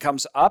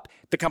comes up.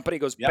 The company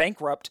goes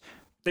bankrupt.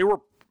 They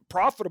were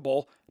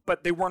profitable,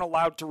 but they weren't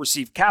allowed to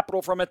receive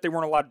capital from it. They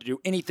weren't allowed to do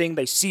anything.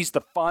 They seized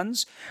the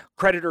funds.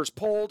 Creditors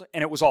pulled,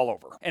 and it was all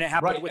over. And it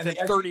happened within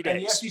 30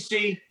 days.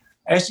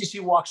 And the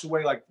SEC walks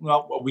away like,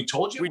 well, we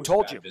told you. We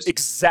told you.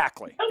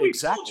 Exactly. We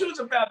told you it was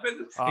a bad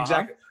business.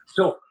 Exactly.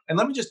 So, and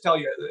let me just tell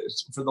you,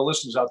 for the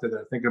listeners out there that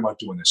are thinking about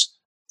doing this,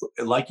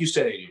 like you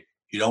said, Adrian,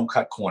 you don't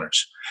cut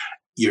corners.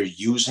 You're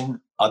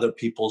using other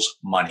people's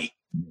money.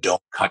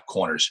 Don't cut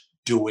corners.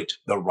 Do it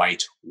the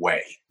right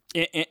way.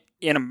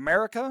 In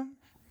America,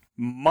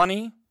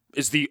 money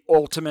is the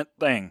ultimate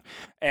thing.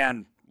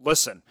 And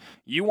listen,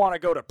 you want to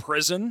go to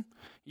prison?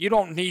 You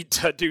don't need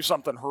to do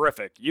something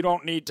horrific. You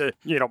don't need to,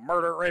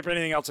 murder, rape,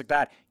 anything else like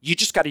that. You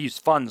just got to use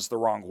funds the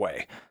wrong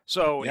way.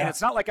 So, and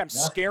it's not like I'm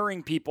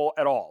scaring people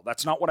at all.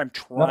 That's not what I'm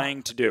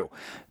trying to do.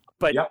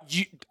 But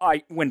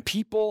when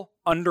people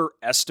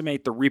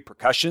underestimate the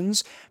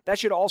repercussions, that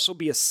should also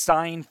be a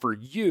sign for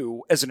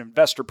you as an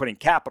investor putting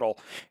capital.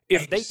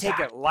 If they take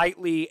it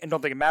lightly and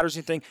don't think it matters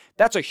anything,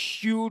 that's a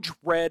huge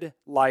red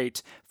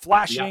light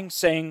flashing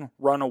saying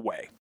run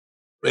away.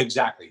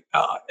 Exactly.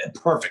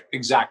 Perfect.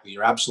 Exactly.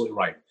 You're absolutely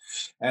right.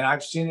 And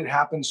I've seen it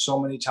happen so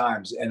many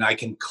times, and I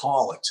can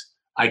call it.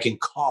 I can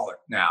call it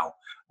now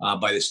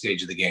by this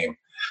stage of the game.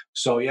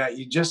 So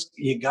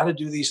you got to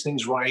do these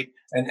things right.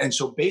 And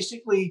so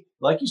basically,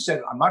 like you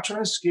said, I'm not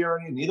trying to scare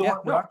any. We're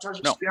not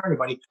trying to scare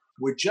anybody.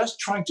 We're just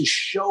trying to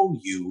show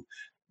you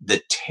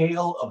the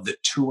tale of the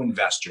two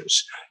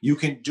investors. You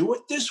can do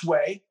it this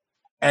way.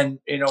 And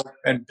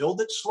build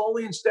it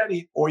slowly and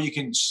steady, or you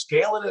can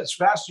scale it as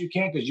fast as you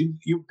can because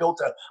you built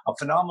a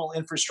phenomenal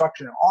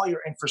infrastructure, and all your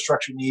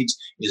infrastructure needs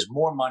is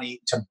more money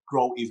to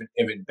grow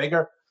even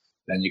bigger.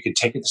 Then you can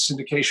take it the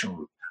syndication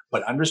route.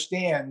 But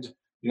understand,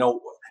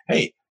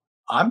 hey,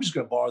 I'm just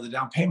going to borrow the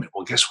down payment.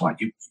 Well, guess what?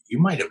 You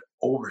might have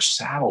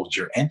oversaddled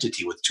your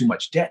entity with too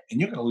much debt, and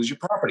you're going to lose your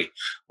property.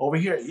 Over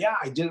here,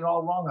 I did it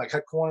all wrong. I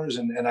cut corners,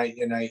 and I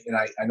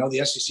know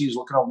the SEC is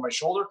looking over my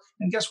shoulder.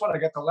 And guess what? I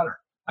got the letter.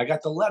 I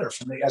got the letter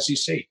from the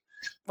SEC.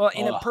 Well,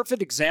 a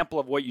perfect example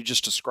of what you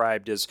just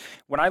described is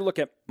when I look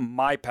at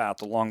my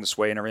path along this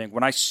way and everything,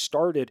 when I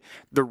started,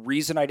 the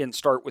reason I didn't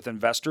start with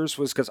investors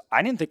was because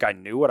I didn't think I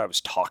knew what I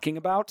was talking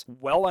about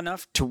well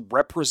enough to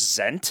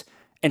represent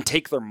and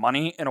take their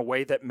money in a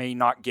way that may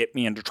not get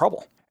me into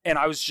trouble. And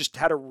I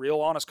had a real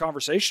honest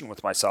conversation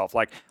with myself.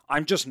 Like,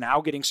 I'm just now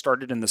getting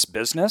started in this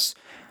business.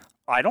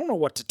 I don't know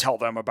what to tell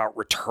them about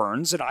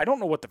returns, and I don't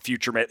know what the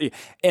future may be.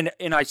 And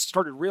I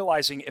started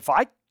realizing if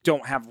I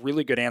don't have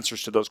really good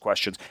answers to those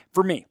questions,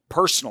 for me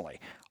personally,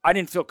 I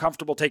didn't feel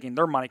comfortable taking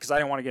their money because I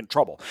didn't want to get in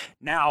trouble.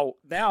 Now,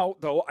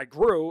 though, I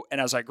grew,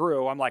 and as I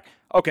grew, I'm like,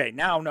 okay,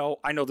 now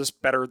I know this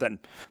better than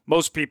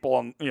most people.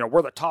 And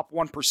we're the top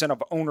 1%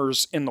 of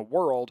owners in the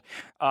world.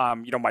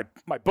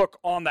 My book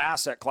on the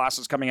asset class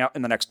is coming out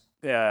in the next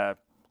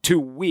 2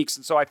 weeks.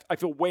 And so I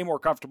feel way more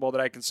comfortable that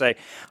I can say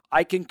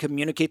I can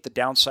communicate the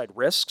downside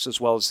risks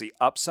as well as the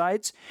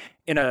upsides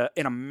in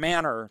a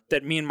manner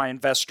that me and my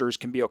investors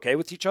can be okay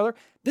with each other.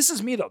 This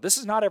is me, though. This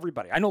is not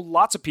everybody. I know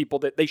lots of people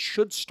that they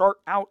should start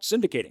out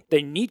syndicating.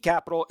 They need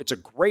capital. It's a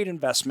great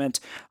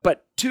investment.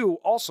 But two,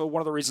 also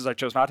one of the reasons I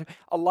chose not to,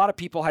 a lot of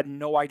people had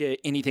no idea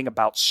anything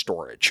about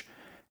storage.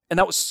 And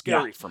that was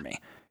scary for me.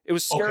 It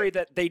was scary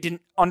that they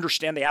didn't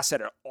understand the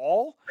asset at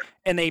all,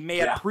 and they may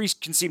have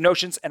preconceived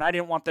notions, and I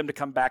didn't want them to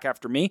come back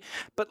after me.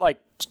 But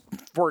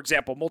for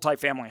example,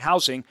 multifamily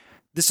housing,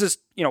 this is,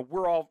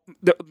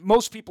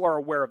 most people are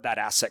aware of that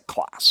asset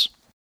class.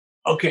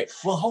 Okay,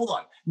 well, hold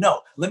on.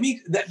 No,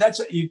 that's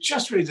you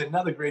just raised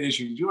another great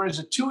issue. You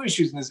raised two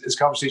issues in this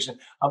conversation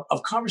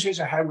of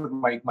conversation I had with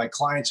my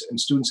clients and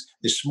students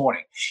this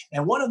morning,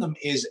 and one of them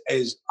is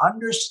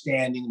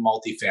understanding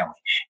multifamily,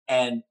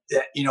 and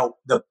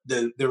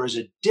there is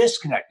a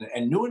disconnect,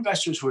 and new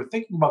investors who are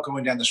thinking about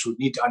going down this route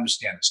need to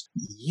understand this.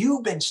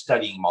 You've been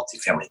studying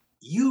multifamily.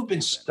 You've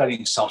been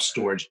studying self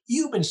storage.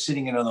 You've been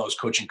sitting in on those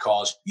coaching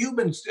calls. You've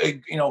been,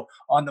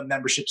 on the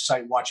membership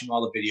site watching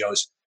all the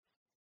videos.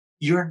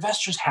 Your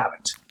investors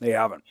haven't. They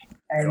haven't.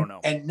 I don't know.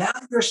 And now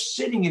you're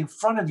sitting in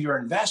front of your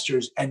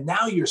investors, and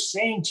now you're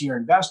saying to your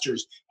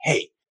investors,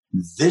 hey,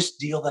 this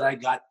deal that I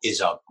got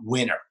is a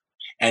winner.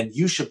 And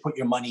you should put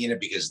your money in it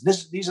because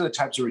these are the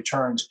types of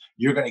returns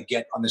you're going to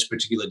get on this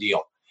particular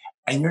deal.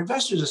 And your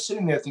investors are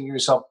sitting there thinking to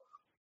yourself,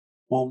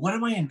 well, what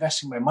am I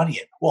investing my money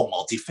in? Well,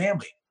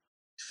 multifamily.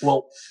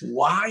 Well,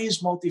 why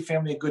is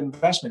multifamily a good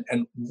investment?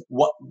 And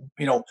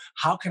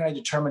how can I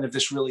determine if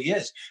this really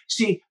is?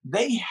 See,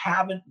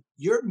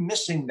 you're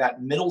missing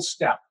that middle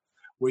step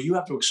where you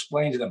have to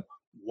explain to them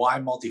why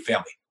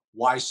multifamily,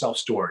 why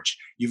self-storage.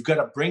 You've got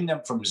to bring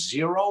them from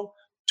 0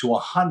 to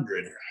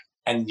 100,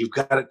 and you've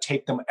got to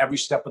take them every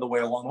step of the way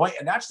along the way.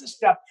 And that's the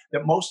step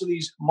that most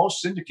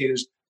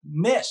syndicators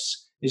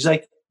miss is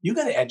like, you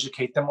got to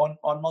educate them on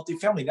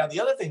multifamily. Now, the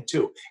other thing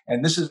too,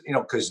 and this is,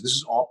 because this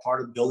is all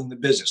part of building the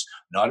business.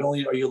 Not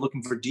only are you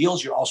looking for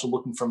deals, you're also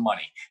looking for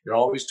money. You're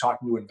always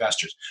talking to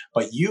investors.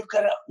 But you've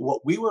got to,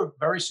 what we were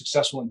very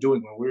successful in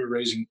doing when we were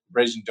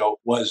raising dough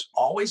was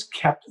always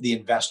kept the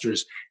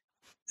investors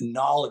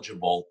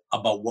knowledgeable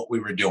about what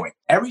we were doing.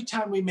 Every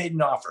time we made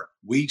an offer,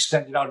 we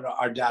sent it out in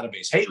our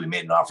database. Hey, we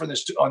made an offer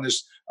on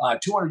this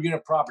 200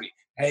 unit property.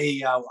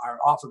 Hey, our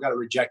offer got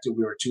rejected.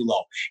 We were too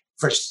low.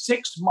 For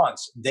 6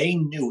 months, they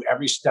knew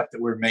every step that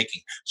we were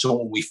making. So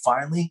when we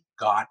finally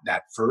got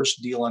that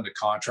first deal under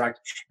contract,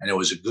 and it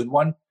was a good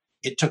one,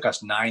 it took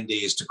us 9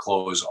 days to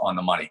close on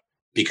the money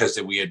because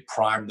we had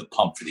primed the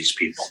pump for these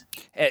people.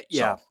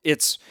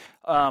 It's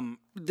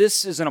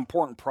this is an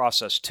important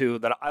process too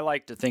that I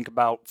like to think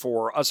about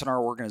for us in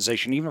our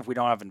organization. Even if we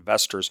don't have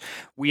investors,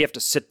 we have to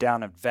sit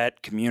down and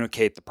vet,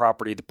 communicate the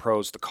property, the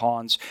pros, the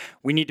cons.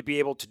 We need to be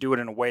able to do it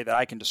in a way that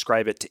I can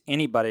describe it to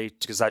anybody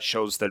because that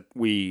shows that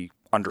we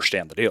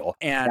understand the deal.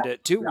 And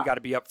we got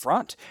to be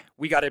upfront.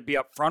 We got to be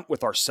upfront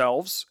with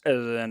ourselves,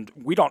 and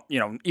we don't,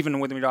 even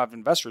when we don't have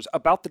investors,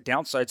 about the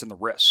downsides and the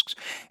risks.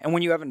 And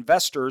when you have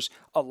investors,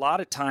 a lot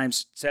of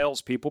times,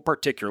 salespeople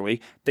particularly,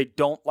 they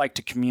don't like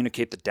to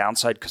communicate the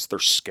downside because they're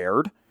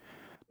scared.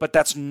 But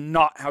that's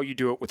not how you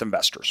do it with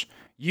investors.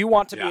 You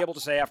want to be able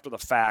to say after the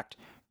fact,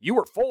 you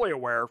were fully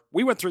aware,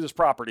 we went through this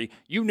property,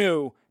 you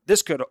knew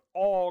this could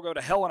all go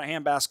to hell in a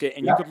handbasket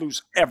and you could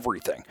lose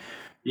everything.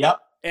 Yep.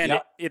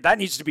 And that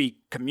needs to be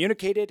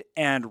communicated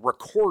and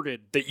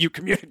recorded that you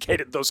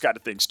communicated those kind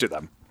of things to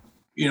them.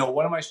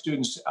 One of my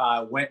students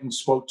went and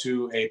spoke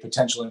to a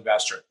potential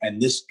investor, and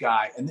this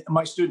guy, and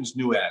my students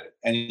knew at it,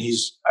 and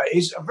he's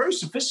a very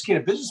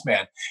sophisticated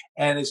businessman,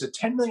 and it's a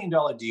 $10 million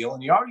deal,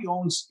 and he already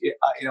owns,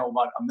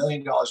 about $1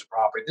 million of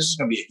property. This is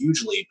going to be a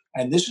huge leap,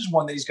 and this is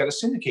one that he's got to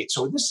syndicate.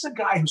 So this is a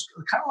guy who's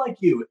kind of like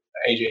you,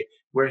 AJ,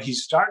 where he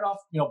started off,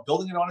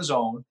 building it on his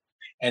own.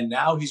 And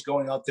now he's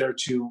going out there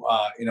to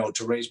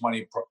raise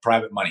money,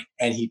 private money.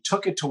 And he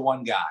took it to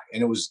one guy,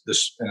 and it was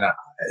a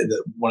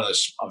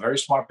very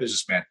smart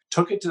businessman,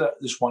 took it to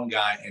this one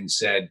guy and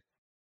said,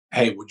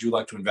 hey, would you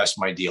like to invest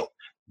in my deal?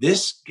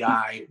 This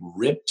guy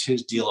ripped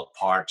his deal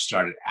apart,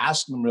 started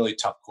asking him really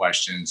tough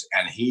questions,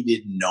 and he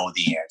didn't know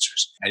the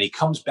answers. And he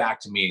comes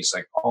back to me. He's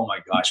like, oh my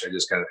gosh, I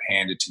just got it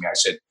handed to me. I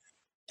said,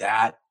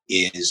 that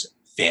is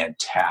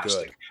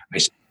fantastic. Good. I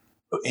said,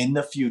 in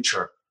the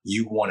future,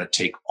 you want to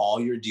take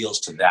all your deals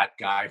to that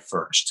guy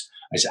first.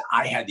 I said,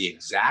 I had the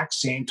exact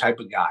same type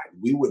of guy.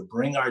 We would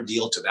bring our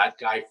deal to that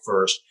guy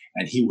first,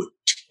 and he would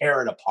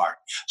tear it apart.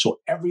 So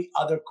every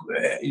other,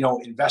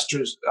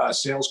 investors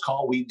sales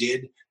call we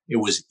did, it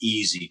was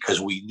easy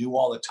because we knew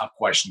all the tough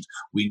questions.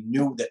 We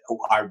knew that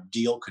our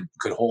deal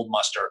could hold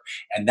muster,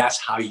 and that's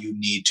how you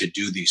need to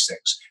do these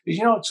things.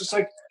 It's just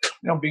like,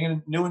 being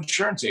a new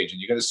insurance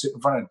agent. You got to sit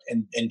in front of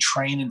and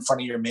train in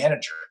front of your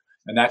manager,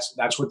 and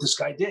that's what this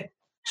guy did.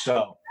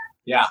 So.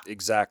 Yeah,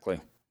 exactly.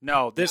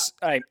 No, this,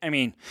 I've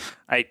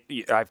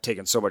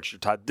taken so much of your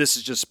time. This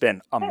has just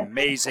been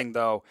amazing,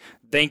 though.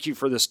 Thank you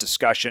for this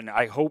discussion.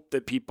 I hope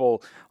that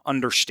people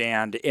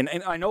understand. And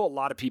I know a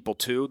lot of people,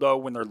 too, though,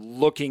 when they're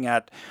looking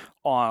at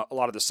a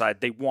lot of the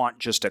side, they want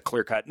just a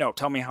clear cut. No,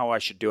 tell me how I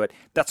should do it.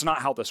 That's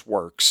not how this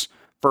works.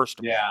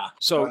 First of all.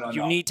 So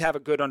you need to have a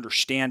good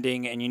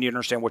understanding, and you need to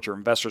understand what your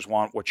investors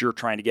want, what you're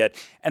trying to get,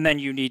 and then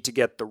you need to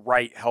get the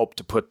right help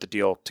to put the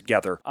deal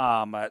together.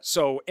 But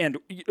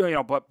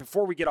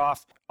before we get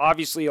off,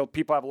 obviously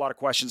people have a lot of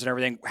questions and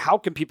everything. How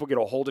can people get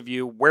a hold of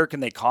you? Where can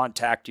they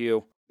contact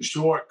you?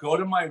 Sure. Go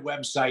to my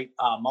website,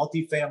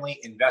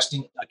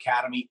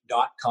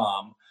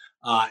 multifamilyinvestingacademy.com.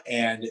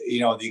 And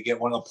you get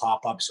one of the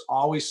pop-ups.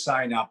 Always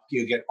sign up.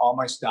 You get all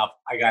my stuff.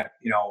 I got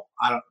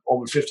I don't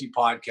over 50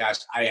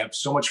 podcasts. I have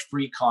so much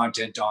free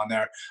content on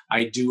there.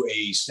 I do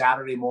a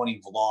Saturday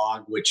morning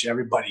vlog, which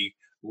everybody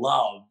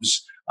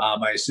loves.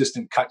 My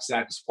assistant cuts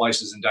that and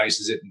splices and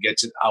dices it and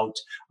gets it out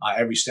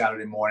every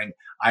Saturday morning.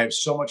 I have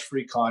so much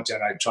free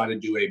content. I try to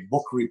do a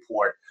book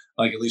report,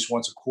 like at least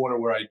once a quarter,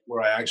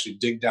 where I actually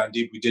dig down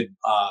deep. We did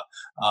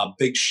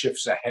Big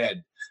Shifts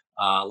Ahead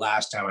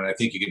last time, and I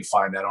think you can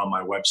find that on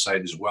my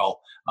website as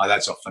well.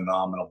 That's a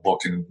phenomenal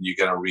book, and you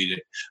got to read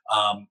it.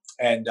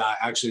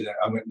 Actually,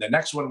 the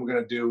next one we're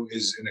going to do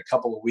is in a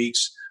couple of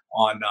weeks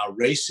on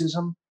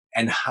racism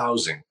and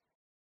housing.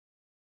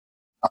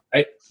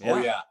 Right? Yeah.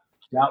 Oh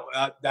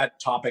yeah, that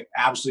topic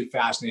absolutely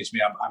fascinates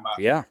me.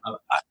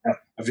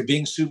 After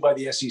being sued by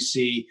the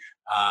SEC,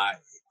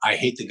 I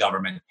hate the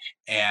government,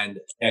 and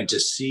to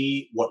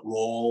see what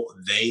role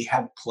they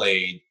have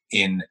played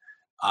in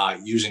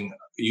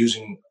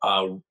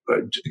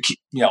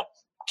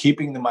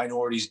keeping the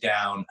minorities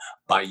down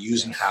by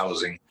using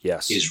housing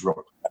is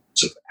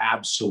repulsive,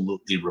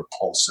 absolutely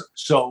repulsive.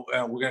 So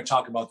we're going to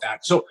talk about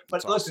that. So,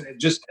 but listen,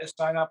 just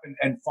sign up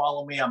and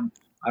follow me.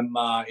 I'm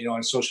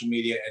on social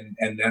media,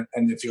 and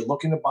if you're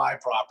looking to buy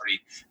property,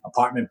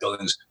 apartment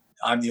buildings,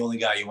 I'm the only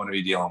guy you want to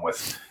be dealing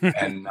with.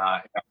 And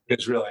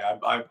it's really,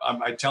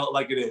 I tell it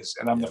like it is,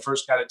 and I'm the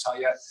first guy to tell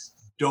you,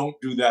 don't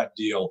do that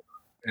deal.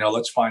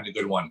 Let's find a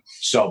good one.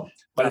 So,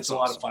 but it's a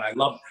lot of fun.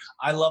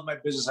 I love my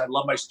business. I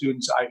love my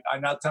students.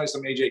 I'm not telling you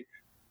something, AJ.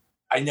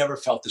 I never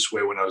felt this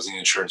way when I was in the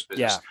insurance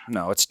business. Yeah,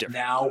 no, it's different.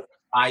 Now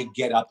I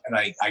get up and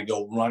I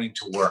go running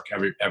to work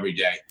every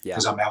day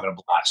because I'm having a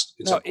blast.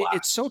 It's a blast.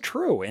 It's so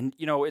true. And,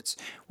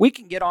 we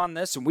can get on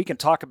this and we can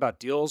talk about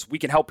deals. We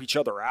can help each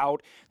other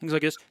out, things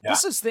like this. Yeah.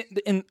 This is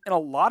in a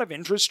lot of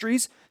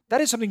industries,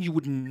 that is something you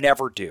would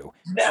never do.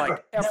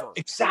 Never.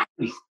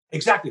 Exactly.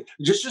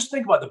 Just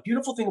think about it. The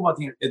beautiful thing about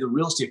the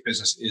real estate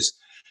business is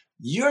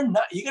you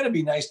got to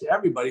be nice to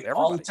everybody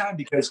all the time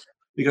because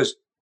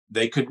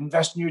they could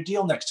invest in your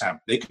deal next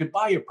time. They could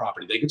buy your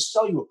property. They could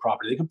sell you a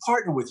property. They could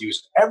partner with you.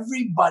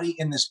 Everybody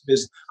in this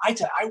business. I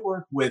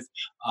work with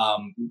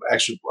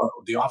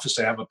the office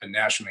I have up in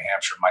Nashua, New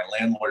Hampshire. My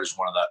landlord is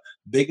one of the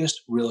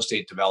biggest real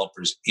estate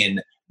developers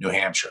in New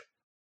Hampshire.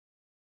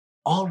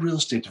 All real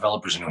estate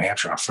developers in New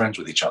Hampshire are friends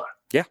with each other.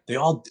 Yeah, they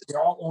all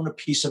own a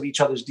piece of each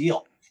other's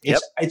deal.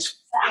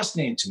 It's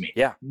fascinating to me.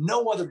 Yeah.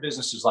 No other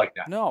business is like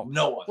that. No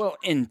other. Well,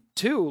 and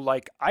two,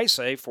 like I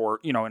say, for,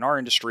 in our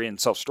industry and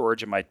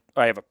self-storage, and I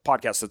have a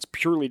podcast that's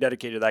purely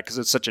dedicated to that because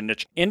it's such a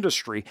niche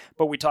industry.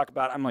 But we talk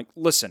about, I'm like,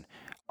 listen,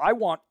 I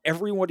want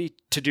everybody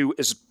to do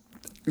as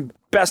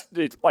best.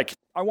 Like,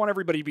 I want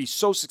everybody to be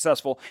so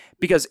successful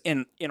because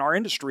in our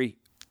industry,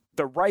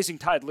 the rising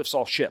tide lifts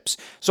all ships.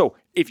 So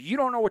if you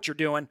don't know what you're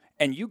doing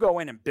and you go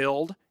in and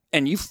build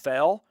and you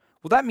fail,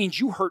 well, that means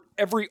you hurt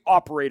every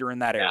operator in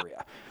that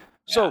area.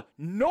 So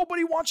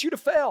nobody wants you to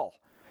fail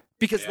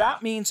because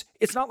that means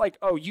it's not like,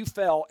 oh, you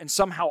fell and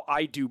somehow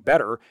I do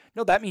better.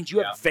 No, that means you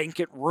have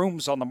vacant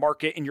rooms on the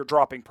market and you're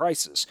dropping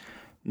prices.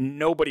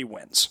 Nobody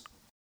wins.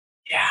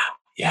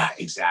 Yeah,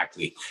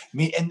 exactly. I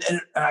mean,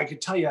 and I can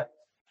tell you,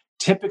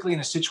 typically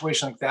in a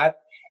situation like that,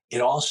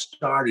 it all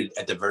started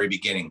at the very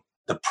beginning.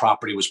 The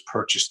property was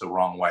purchased the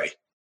wrong way.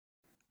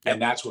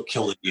 And that's what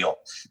killed the deal.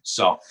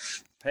 So...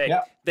 Hey,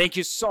 thank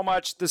you so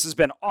much. This has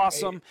been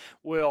awesome.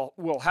 Hey.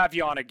 We'll have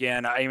you on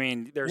again. I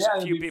mean, there's a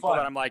few people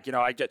that I'm like,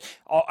 I'm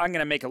going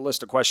to make a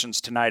list of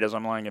questions tonight as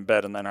I'm lying in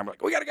bed, and then I'm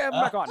like, we got to get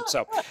them back on.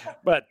 So,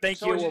 but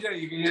thank you. What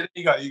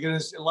you go. You're going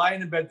to lie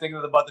in bed thinking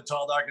about the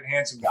tall, dark, and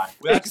handsome guy.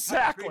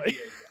 Exactly.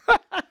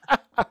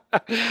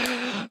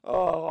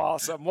 Oh,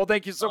 awesome. Well,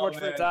 thank you so much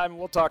for the time.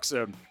 We'll talk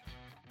soon.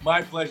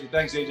 My pleasure.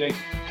 Thanks, AJ.